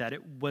anything like that.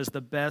 It was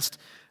the best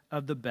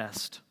of the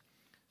best.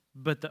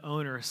 But the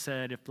owner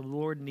said, if the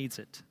Lord needs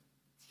it,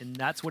 and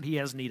that's what he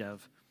has need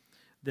of,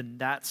 then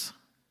that's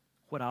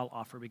what I'll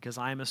offer because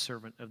I am a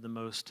servant of the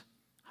Most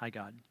High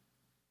God.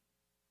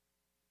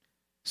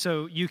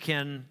 So you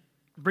can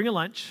bring a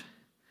lunch,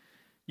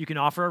 you can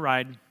offer a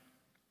ride,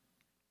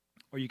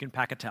 or you can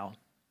pack a towel.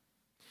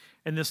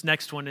 And this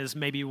next one is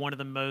maybe one of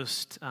the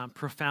most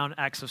profound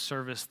acts of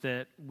service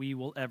that we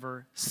will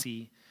ever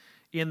see.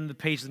 In the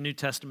page of the New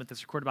Testament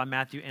that's recorded by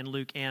Matthew and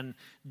Luke and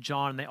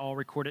John, they all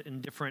record it in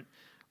different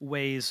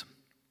ways.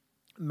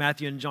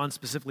 Matthew and John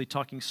specifically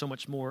talking so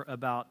much more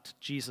about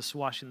Jesus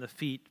washing the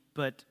feet,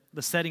 but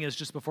the setting is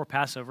just before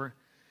Passover.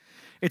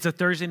 It's a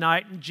Thursday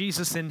night, and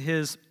Jesus and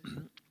his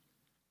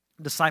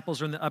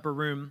disciples are in the upper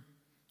room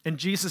And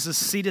Jesus is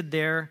seated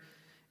there,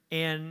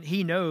 and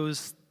he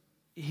knows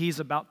he's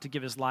about to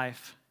give his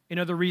life. In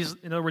other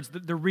words,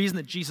 the reason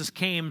that Jesus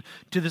came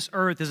to this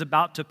earth is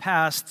about to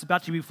pass. It's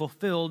about to be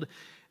fulfilled.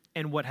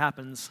 And what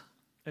happens?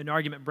 An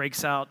argument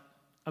breaks out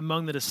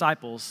among the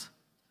disciples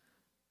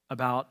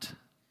about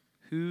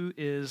who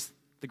is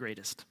the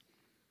greatest.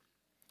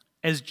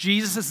 As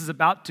Jesus is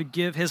about to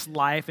give his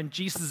life, and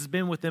Jesus has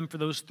been with them for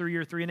those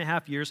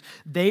 3.5 years,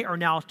 they are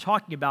now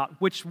talking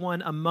about which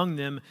one among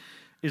them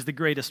is the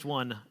greatest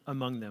one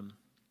among them.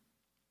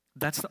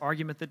 That's the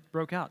argument that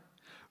broke out.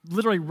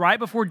 Literally right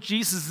before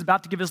Jesus is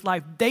about to give his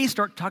life, they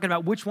start talking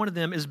about which one of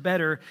them is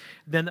better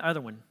than the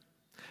other one.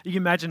 You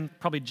can imagine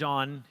probably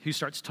John, who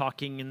starts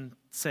talking and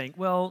saying,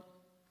 well,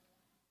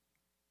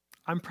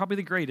 I'm probably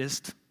the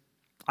greatest.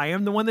 I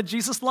am the one that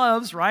Jesus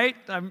loves, right?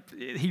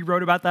 He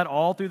wrote about that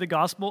all through the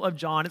Gospel of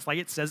John. It's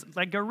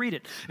like, go read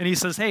it. And he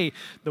says, hey,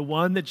 the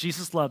one that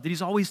Jesus loved, that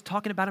he's always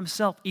talking about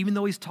himself, even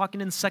though he's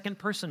talking in second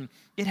person.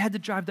 It had to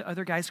drive the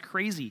other guys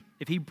crazy.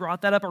 If he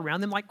brought that up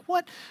around them, like,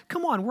 what?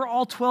 Come on, we're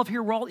all 12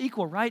 here, we're all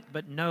equal, right?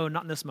 But no,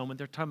 not in this moment.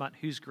 They're talking about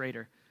who's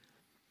greater.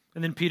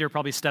 And then Peter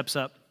probably steps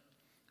up.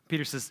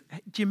 Peter says,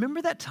 hey, do you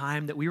remember that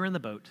time that we were in the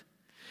boat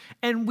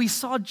and we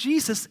saw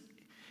Jesus?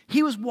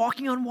 He was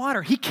walking on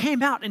water. He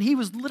came out and he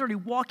was literally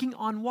walking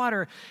on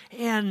water.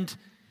 And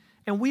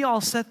we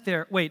all sat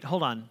there. Wait,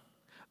 hold on.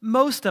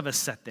 Most of us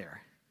sat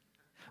there.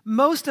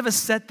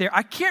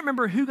 I can't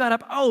remember who got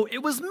up. Oh, it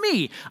was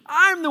me.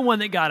 I'm the one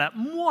that got up.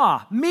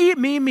 Moi.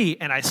 Me.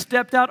 And I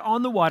stepped out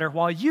on the water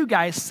while you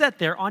guys sat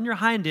there on your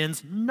hind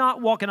ends,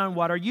 not walking on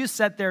water. You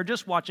sat there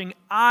just watching.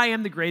 I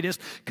am the greatest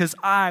because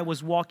I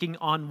was walking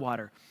on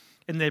water.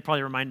 And they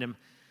probably remind him,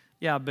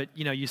 yeah, but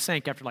you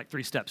sank after like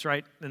 3 steps,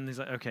 right? And he's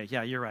like, okay,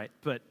 yeah, you're right.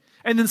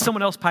 And then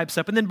someone else pipes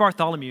up, and then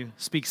Bartholomew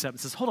speaks up and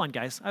says, hold on,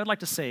 guys, I would like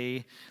to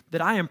say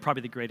that I am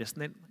probably the greatest.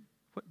 And they,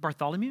 what,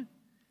 Bartholomew?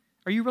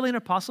 Are you really an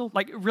apostle?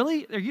 Like,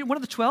 really? Are you one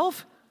of the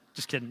 12?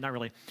 Just kidding, not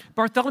really.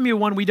 Bartholomew,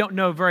 one we don't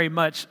know very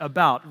much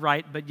about,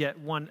 right? But yet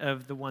one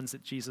of the ones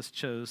that Jesus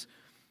chose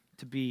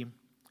to be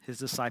his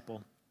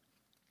disciple.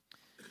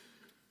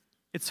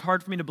 It's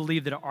hard for me to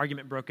believe that an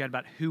argument broke out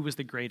about who was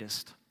the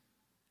greatest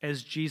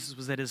as Jesus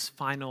was at his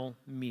final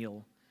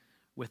meal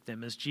with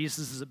them, as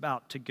Jesus is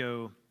about to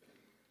go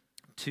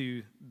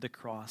to the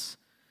cross.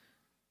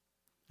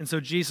 And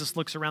so Jesus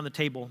looks around the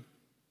table,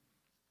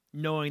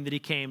 knowing that he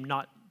came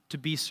not to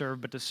be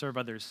served, but to serve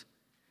others.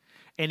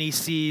 And he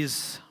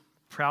sees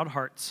proud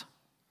hearts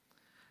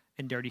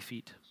and dirty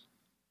feet.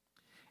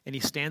 And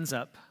he stands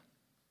up,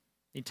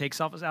 he takes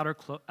off his outer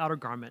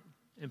garment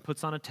and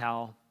puts on a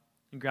towel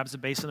and grabs a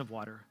basin of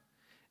water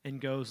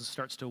and goes and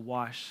starts to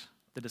wash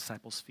the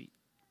disciples' feet.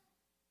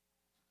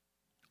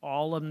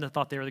 All of them that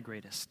thought they were the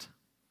greatest,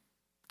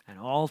 and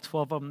all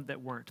 12 of them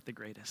that weren't the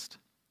greatest,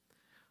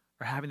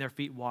 are having their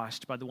feet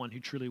washed by the one who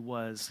truly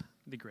was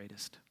the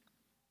greatest.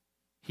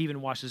 He even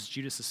washes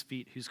Judas's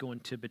feet, who's going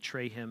to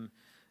betray him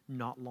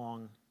not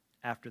long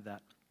after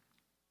that.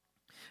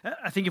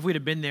 I think if we'd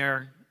have been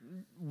there,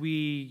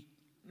 we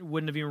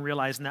wouldn't have even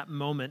realized in that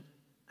moment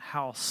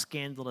how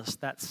scandalous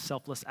that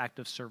selfless act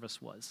of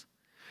service was.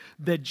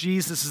 That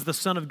Jesus, as the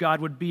Son of God,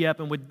 would be up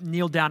and would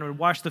kneel down and would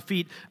wash the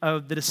feet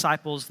of the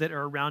disciples that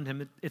are around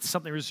him. It's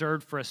something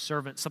reserved for a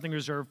servant, something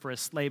reserved for a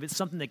slave. It's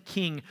something the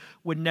king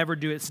would never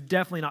do. It's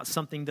definitely not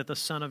something that the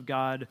Son of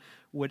God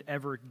would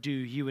ever do.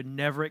 You would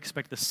never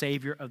expect the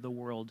Savior of the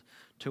world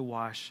to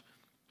wash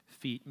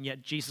feet. And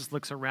yet Jesus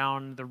looks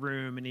around the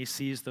room and he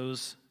sees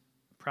those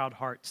proud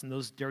hearts and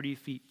those dirty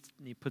feet,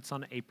 and he puts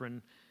on an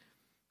apron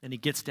and he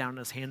gets down on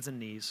his hands and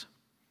knees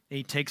and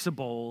he takes a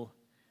bowl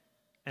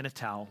and a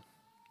towel.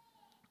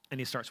 And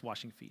he starts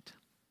washing feet.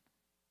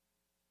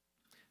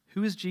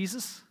 Who is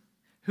Jesus?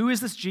 Who is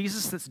this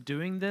Jesus that's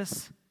doing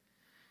this?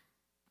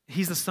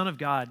 He's the Son of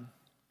God.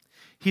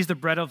 He's the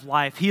bread of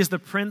life. He is the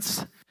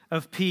Prince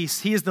of Peace.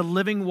 He is the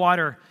living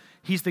water.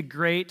 He's the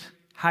great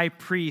high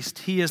priest.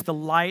 He is the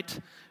light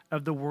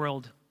of the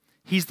world.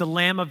 He's the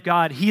Lamb of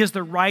God. He is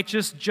the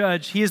righteous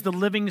judge. He is the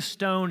living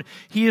stone.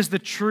 He is the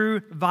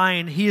true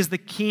vine. He is the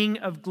King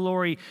of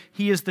glory.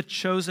 He is the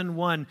chosen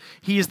one.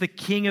 He is the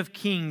King of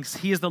kings.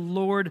 He is the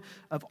Lord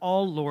of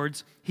all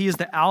lords. He is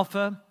the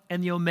Alpha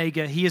and the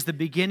Omega. He is the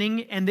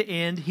beginning and the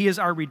end. He is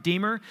our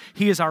Redeemer.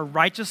 He is our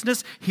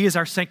righteousness. He is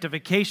our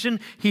sanctification.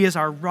 He is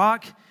our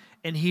rock,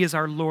 and he is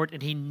our Lord.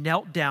 And he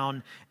knelt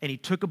down, and he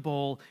took a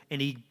bowl, and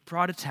he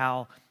brought a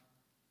towel,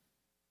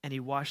 and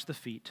he washed the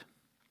feet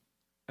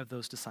of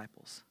those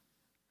disciples.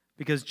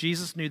 Because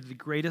Jesus knew that the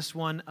greatest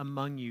one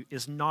among you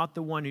is not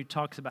the one who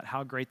talks about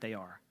how great they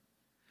are,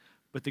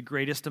 but the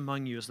greatest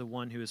among you is the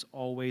one who is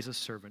always a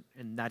servant.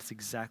 And that's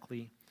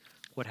exactly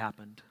what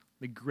happened.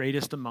 The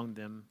greatest among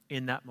them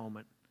in that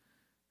moment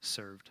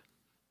served.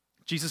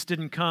 Jesus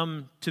didn't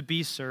come to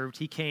be served.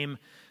 He came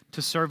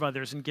to serve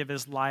others and give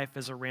his life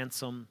as a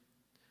ransom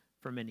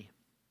for many.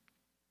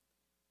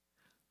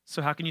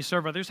 So how can you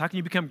serve others? How can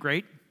you become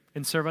great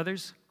and serve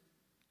others?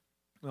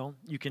 Well,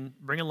 you can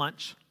bring a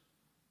lunch,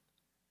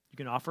 you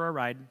can offer a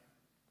ride,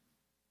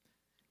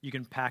 you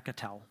can pack a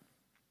towel.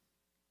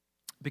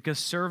 because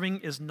serving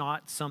is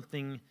not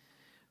something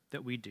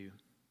that we do.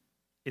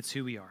 It's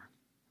who we are.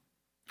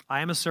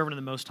 I am a servant of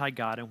the Most High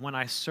God, and when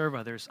I serve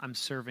others, I'm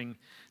serving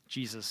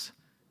Jesus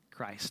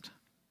Christ.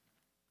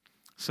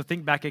 So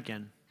think back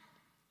again.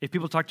 If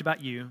people talked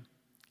about you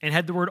and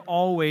had the word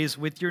always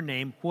with your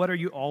name, what are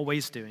you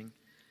always doing?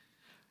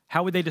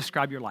 How would they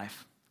describe your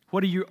life?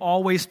 What are you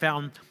always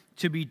found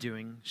to be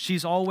doing?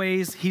 She's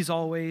always, he's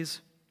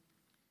always.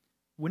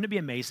 Wouldn't it be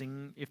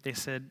amazing if they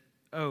said,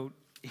 oh,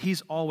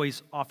 he's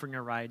always offering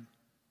a ride.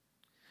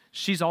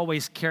 She's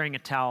always carrying a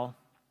towel.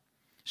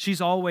 She's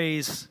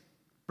always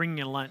bringing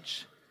a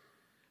lunch.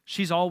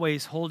 She's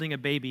always holding a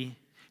baby.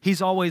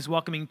 He's always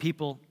welcoming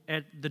people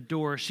at the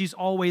door. She's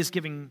always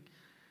giving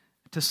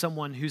to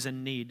someone who's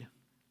in need.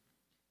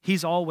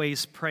 He's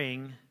always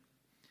praying.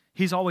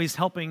 He's always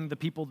helping the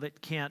people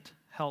that can't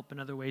help in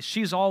other ways.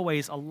 She's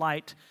always a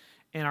light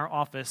in our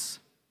office.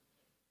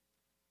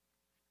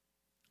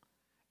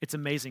 It's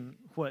amazing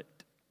what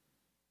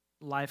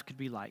life could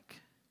be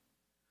like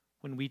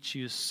when we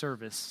choose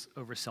service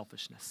over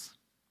selfishness.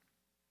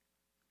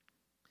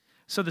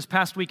 So this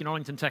past week in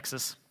Arlington,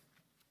 Texas,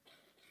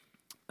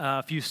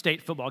 a few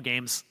state football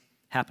games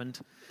happened.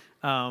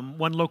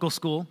 One local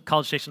school,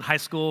 College Station High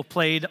School,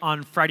 played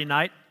on Friday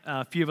night.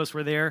 A few of us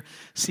were there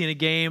seeing a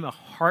game, a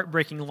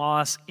heartbreaking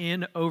loss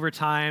in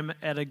overtime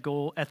at the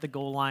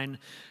goal line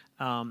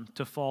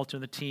to falter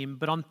the team.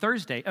 But on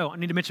Thursday, I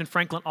need to mention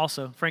Franklin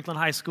also. Franklin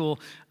High School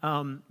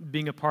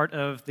being a part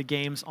of the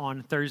games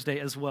on Thursday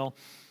as well.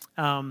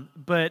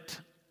 But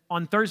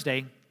on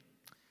Thursday,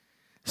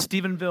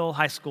 Stephenville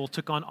High School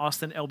took on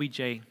Austin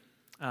LBJ.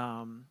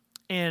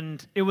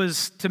 And it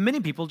was, to many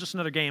people, just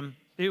another game.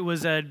 It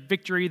was a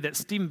victory that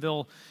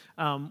Stephenville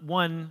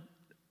won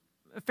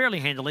fairly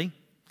handily.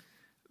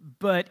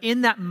 But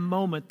in that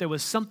moment, there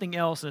was something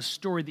else, a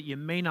story that you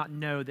may not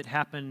know that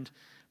happened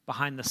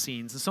behind the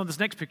scenes. And so in this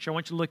next picture, I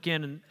want you to look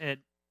in at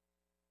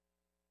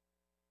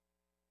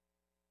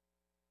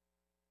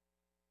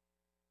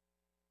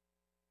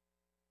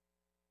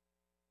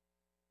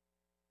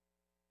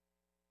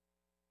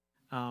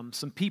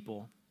some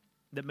people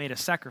that made a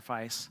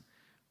sacrifice,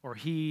 or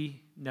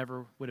he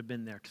never would have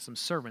been there, to some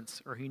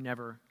servants, or he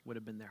never would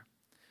have been there.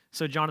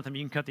 So Jonathan,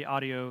 you can cut the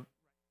audio.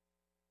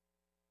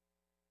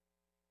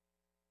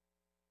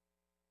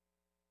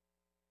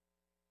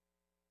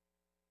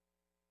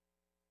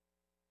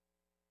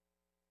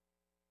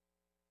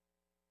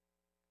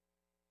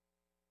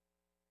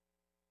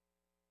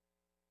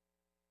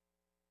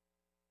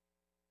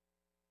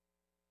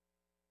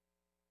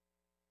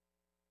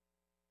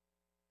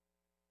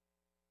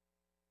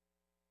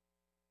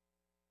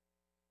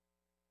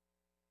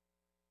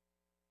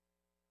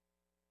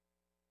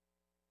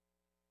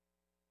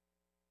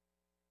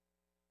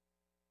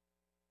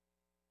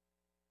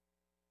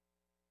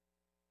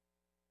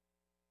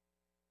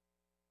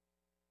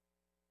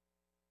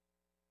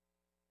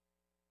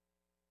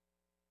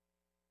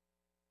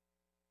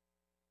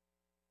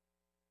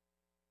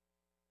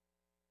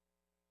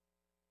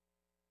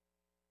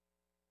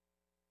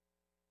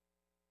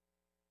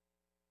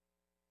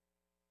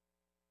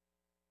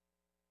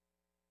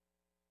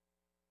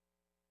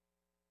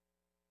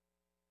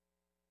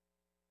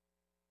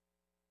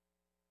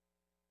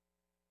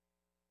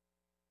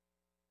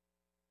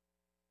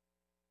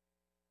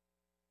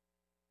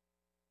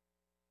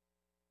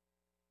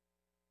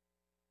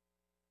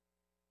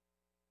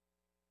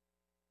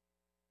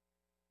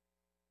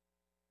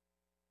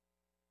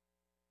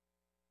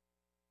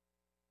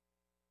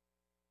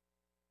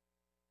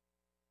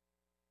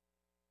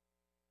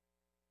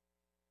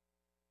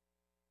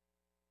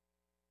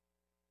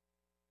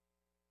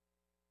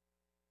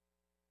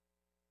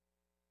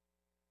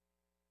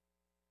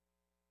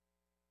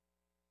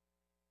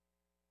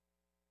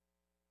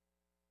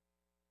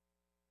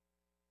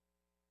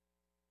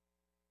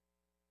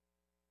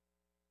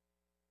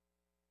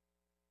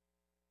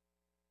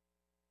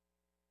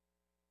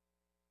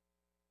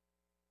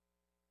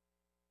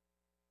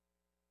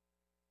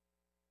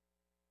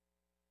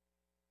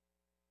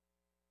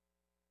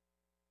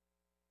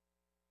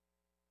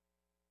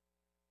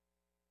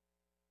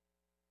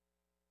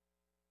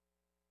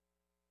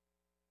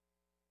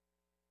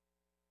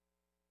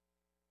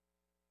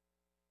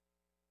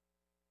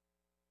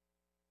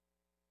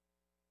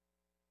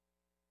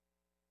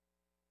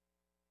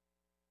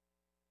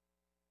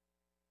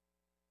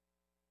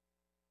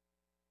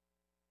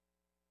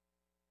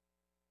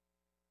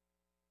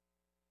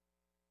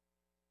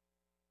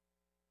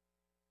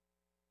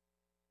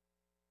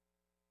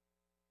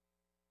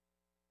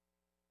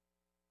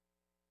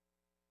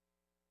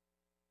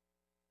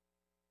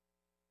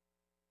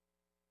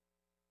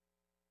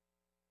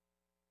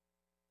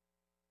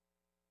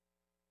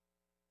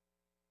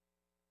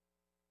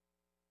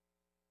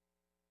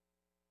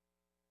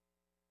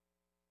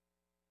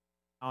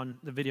 On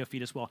the video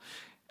feed as well.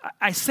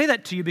 I say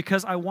that to you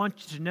because I want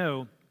you to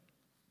know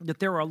that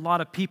there were a lot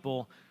of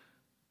people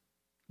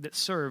that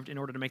served in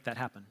order to make that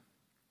happen.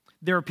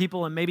 There are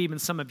people, and maybe even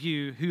some of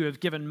you, who have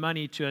given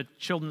money to a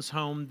children's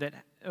home that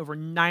over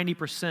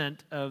 90%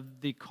 of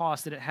the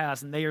cost that it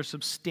has, and they are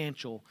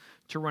substantial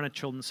to run a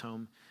children's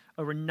home.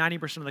 Over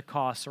 90% of the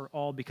costs are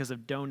all because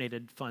of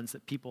donated funds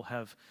that people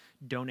have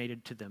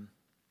donated to them.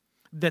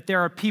 That there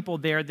are people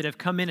there that have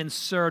come in and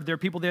served. There are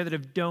people there that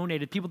have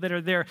donated, people that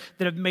are there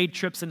that have made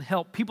trips and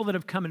helped, people that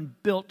have come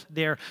and built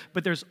there.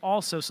 But there's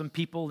also some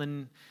people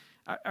in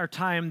our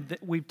time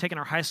that we've taken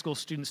our high school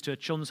students to a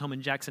children's home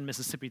in Jackson,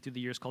 Mississippi through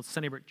the years called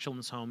Sunnybrook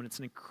Children's Home. And it's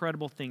an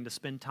incredible thing to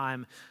spend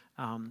time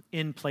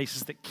in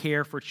places that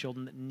care for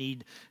children that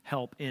need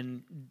help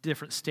in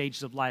different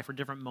stages of life or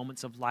different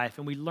moments of life.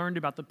 And we learned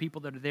about the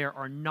people that are there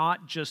are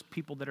not just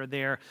people that are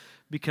there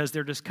because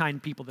they're just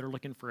kind people that are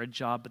looking for a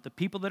job, but the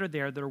people that are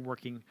there that are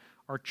working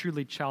are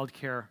truly child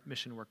care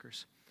mission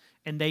workers.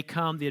 And they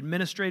come, the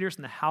administrators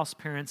and the house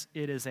parents,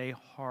 it is a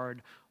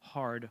hard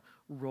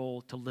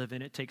role to live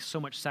in. It takes so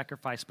much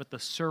sacrifice, but the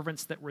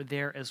servants that were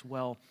there as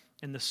well,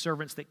 and the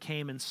servants that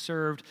came and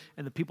served,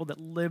 and the people that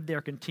lived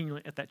there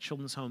continually at that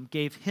children's home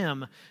gave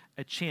him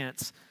a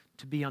chance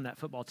to be on that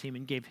football team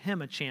and gave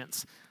him a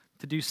chance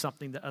to do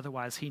something that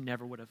otherwise he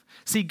never would have.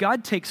 See,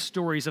 God takes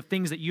stories of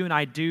things that you and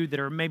I do that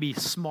are maybe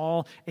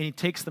small, and he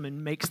takes them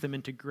and makes them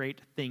into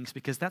great things,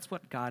 because that's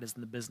what God is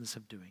in the business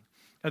of doing,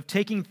 of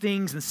taking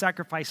things and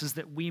sacrifices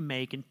that we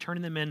make and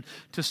turning them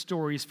into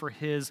stories for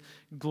his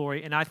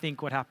glory. And I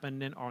think what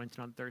happened in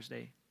Arlington on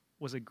Thursday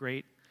was a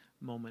great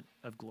moment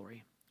of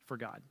glory for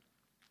God,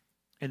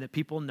 and that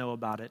people know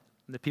about it,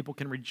 and that people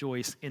can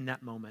rejoice in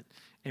that moment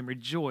and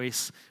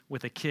rejoice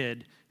with a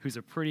kid who's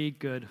a pretty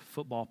good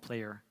football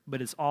player,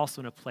 but is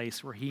also in a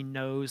place where he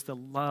knows the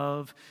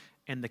love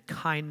and the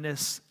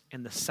kindness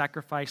and the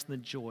sacrifice and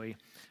the joy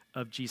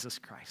of Jesus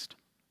Christ.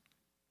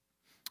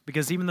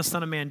 Because even the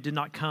Son of Man did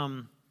not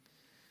come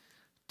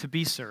to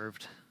be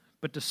served,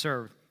 but to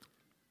serve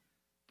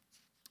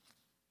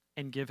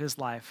and give his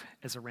life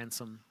as a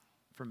ransom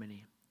for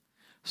many.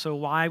 So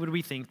why would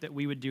we think that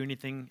we would do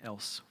anything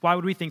else? Why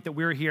would we think that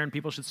we're here and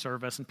people should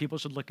serve us and people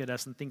should look at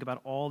us and think about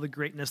all the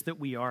greatness that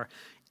we are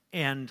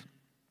and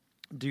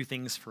do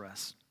things for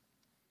us?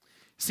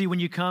 See, when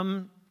you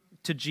come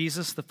to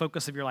Jesus, the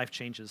focus of your life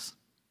changes.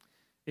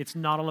 It's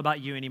not all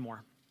about you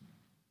anymore.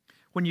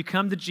 When you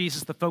come to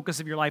Jesus, the focus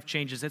of your life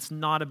changes. It's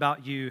not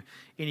about you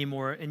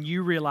anymore. And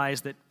you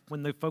realize that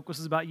when the focus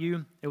is about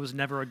you, it was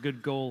never a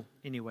good goal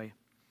anyway.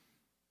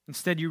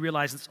 Instead, you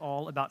realize it's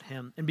all about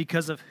him. And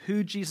because of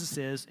who Jesus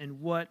is and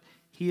what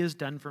he has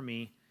done for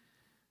me,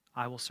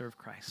 I will serve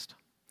Christ.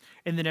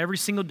 And then every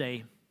single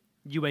day,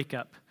 you wake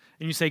up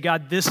and you say,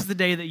 God, this is the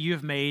day that you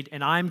have made,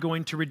 and I'm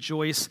going to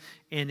rejoice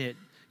in it.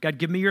 God,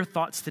 give me your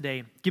thoughts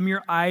today. Give me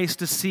your eyes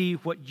to see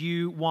what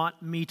you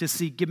want me to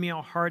see. Give me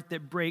a heart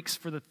that breaks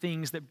for the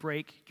things that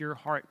break your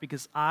heart,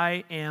 because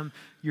I am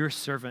your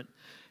servant.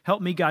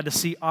 Help me, God, to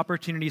see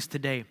opportunities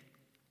today.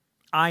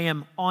 I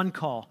am on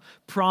call.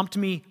 Prompt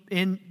me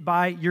in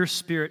by your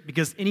Spirit,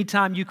 because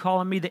anytime you call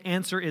on me, the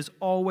answer is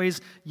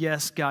always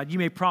yes, God. You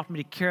may prompt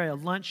me to carry a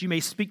lunch. You may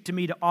speak to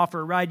me to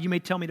offer a ride. You may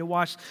tell me to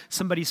wash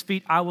somebody's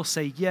feet. I will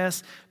say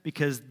yes,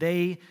 because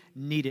they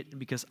need it and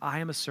because I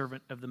am a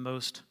servant of the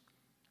Most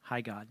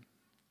High God.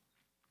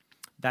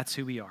 That's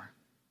who we are.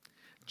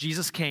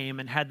 Jesus came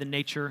and had the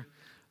nature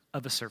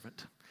of a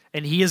servant.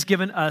 And he has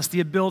given us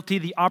the ability,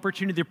 the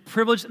opportunity, the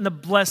privilege, and the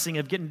blessing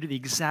of getting to do the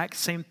exact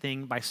same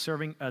thing by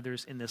serving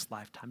others in this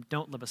lifetime.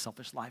 Don't live a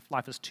selfish life.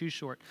 Life is too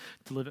short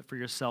to live it for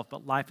yourself,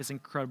 but life is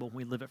incredible when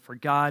we live it for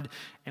God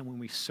and when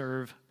we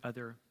serve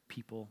other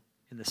people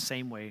in the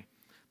same way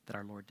that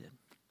our Lord did.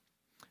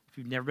 If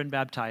you've never been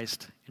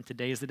baptized, and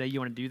today is the day you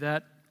want to do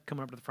that, come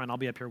on up to the front. I'll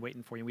be up here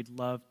waiting for you. We'd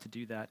love to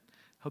do that.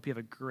 Hope you have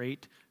a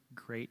great,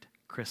 great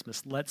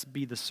Christmas. Let's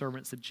be the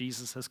servants that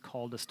Jesus has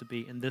called us to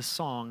be. And this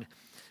song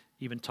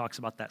even talks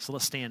about that. So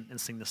let's stand and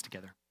sing this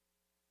together.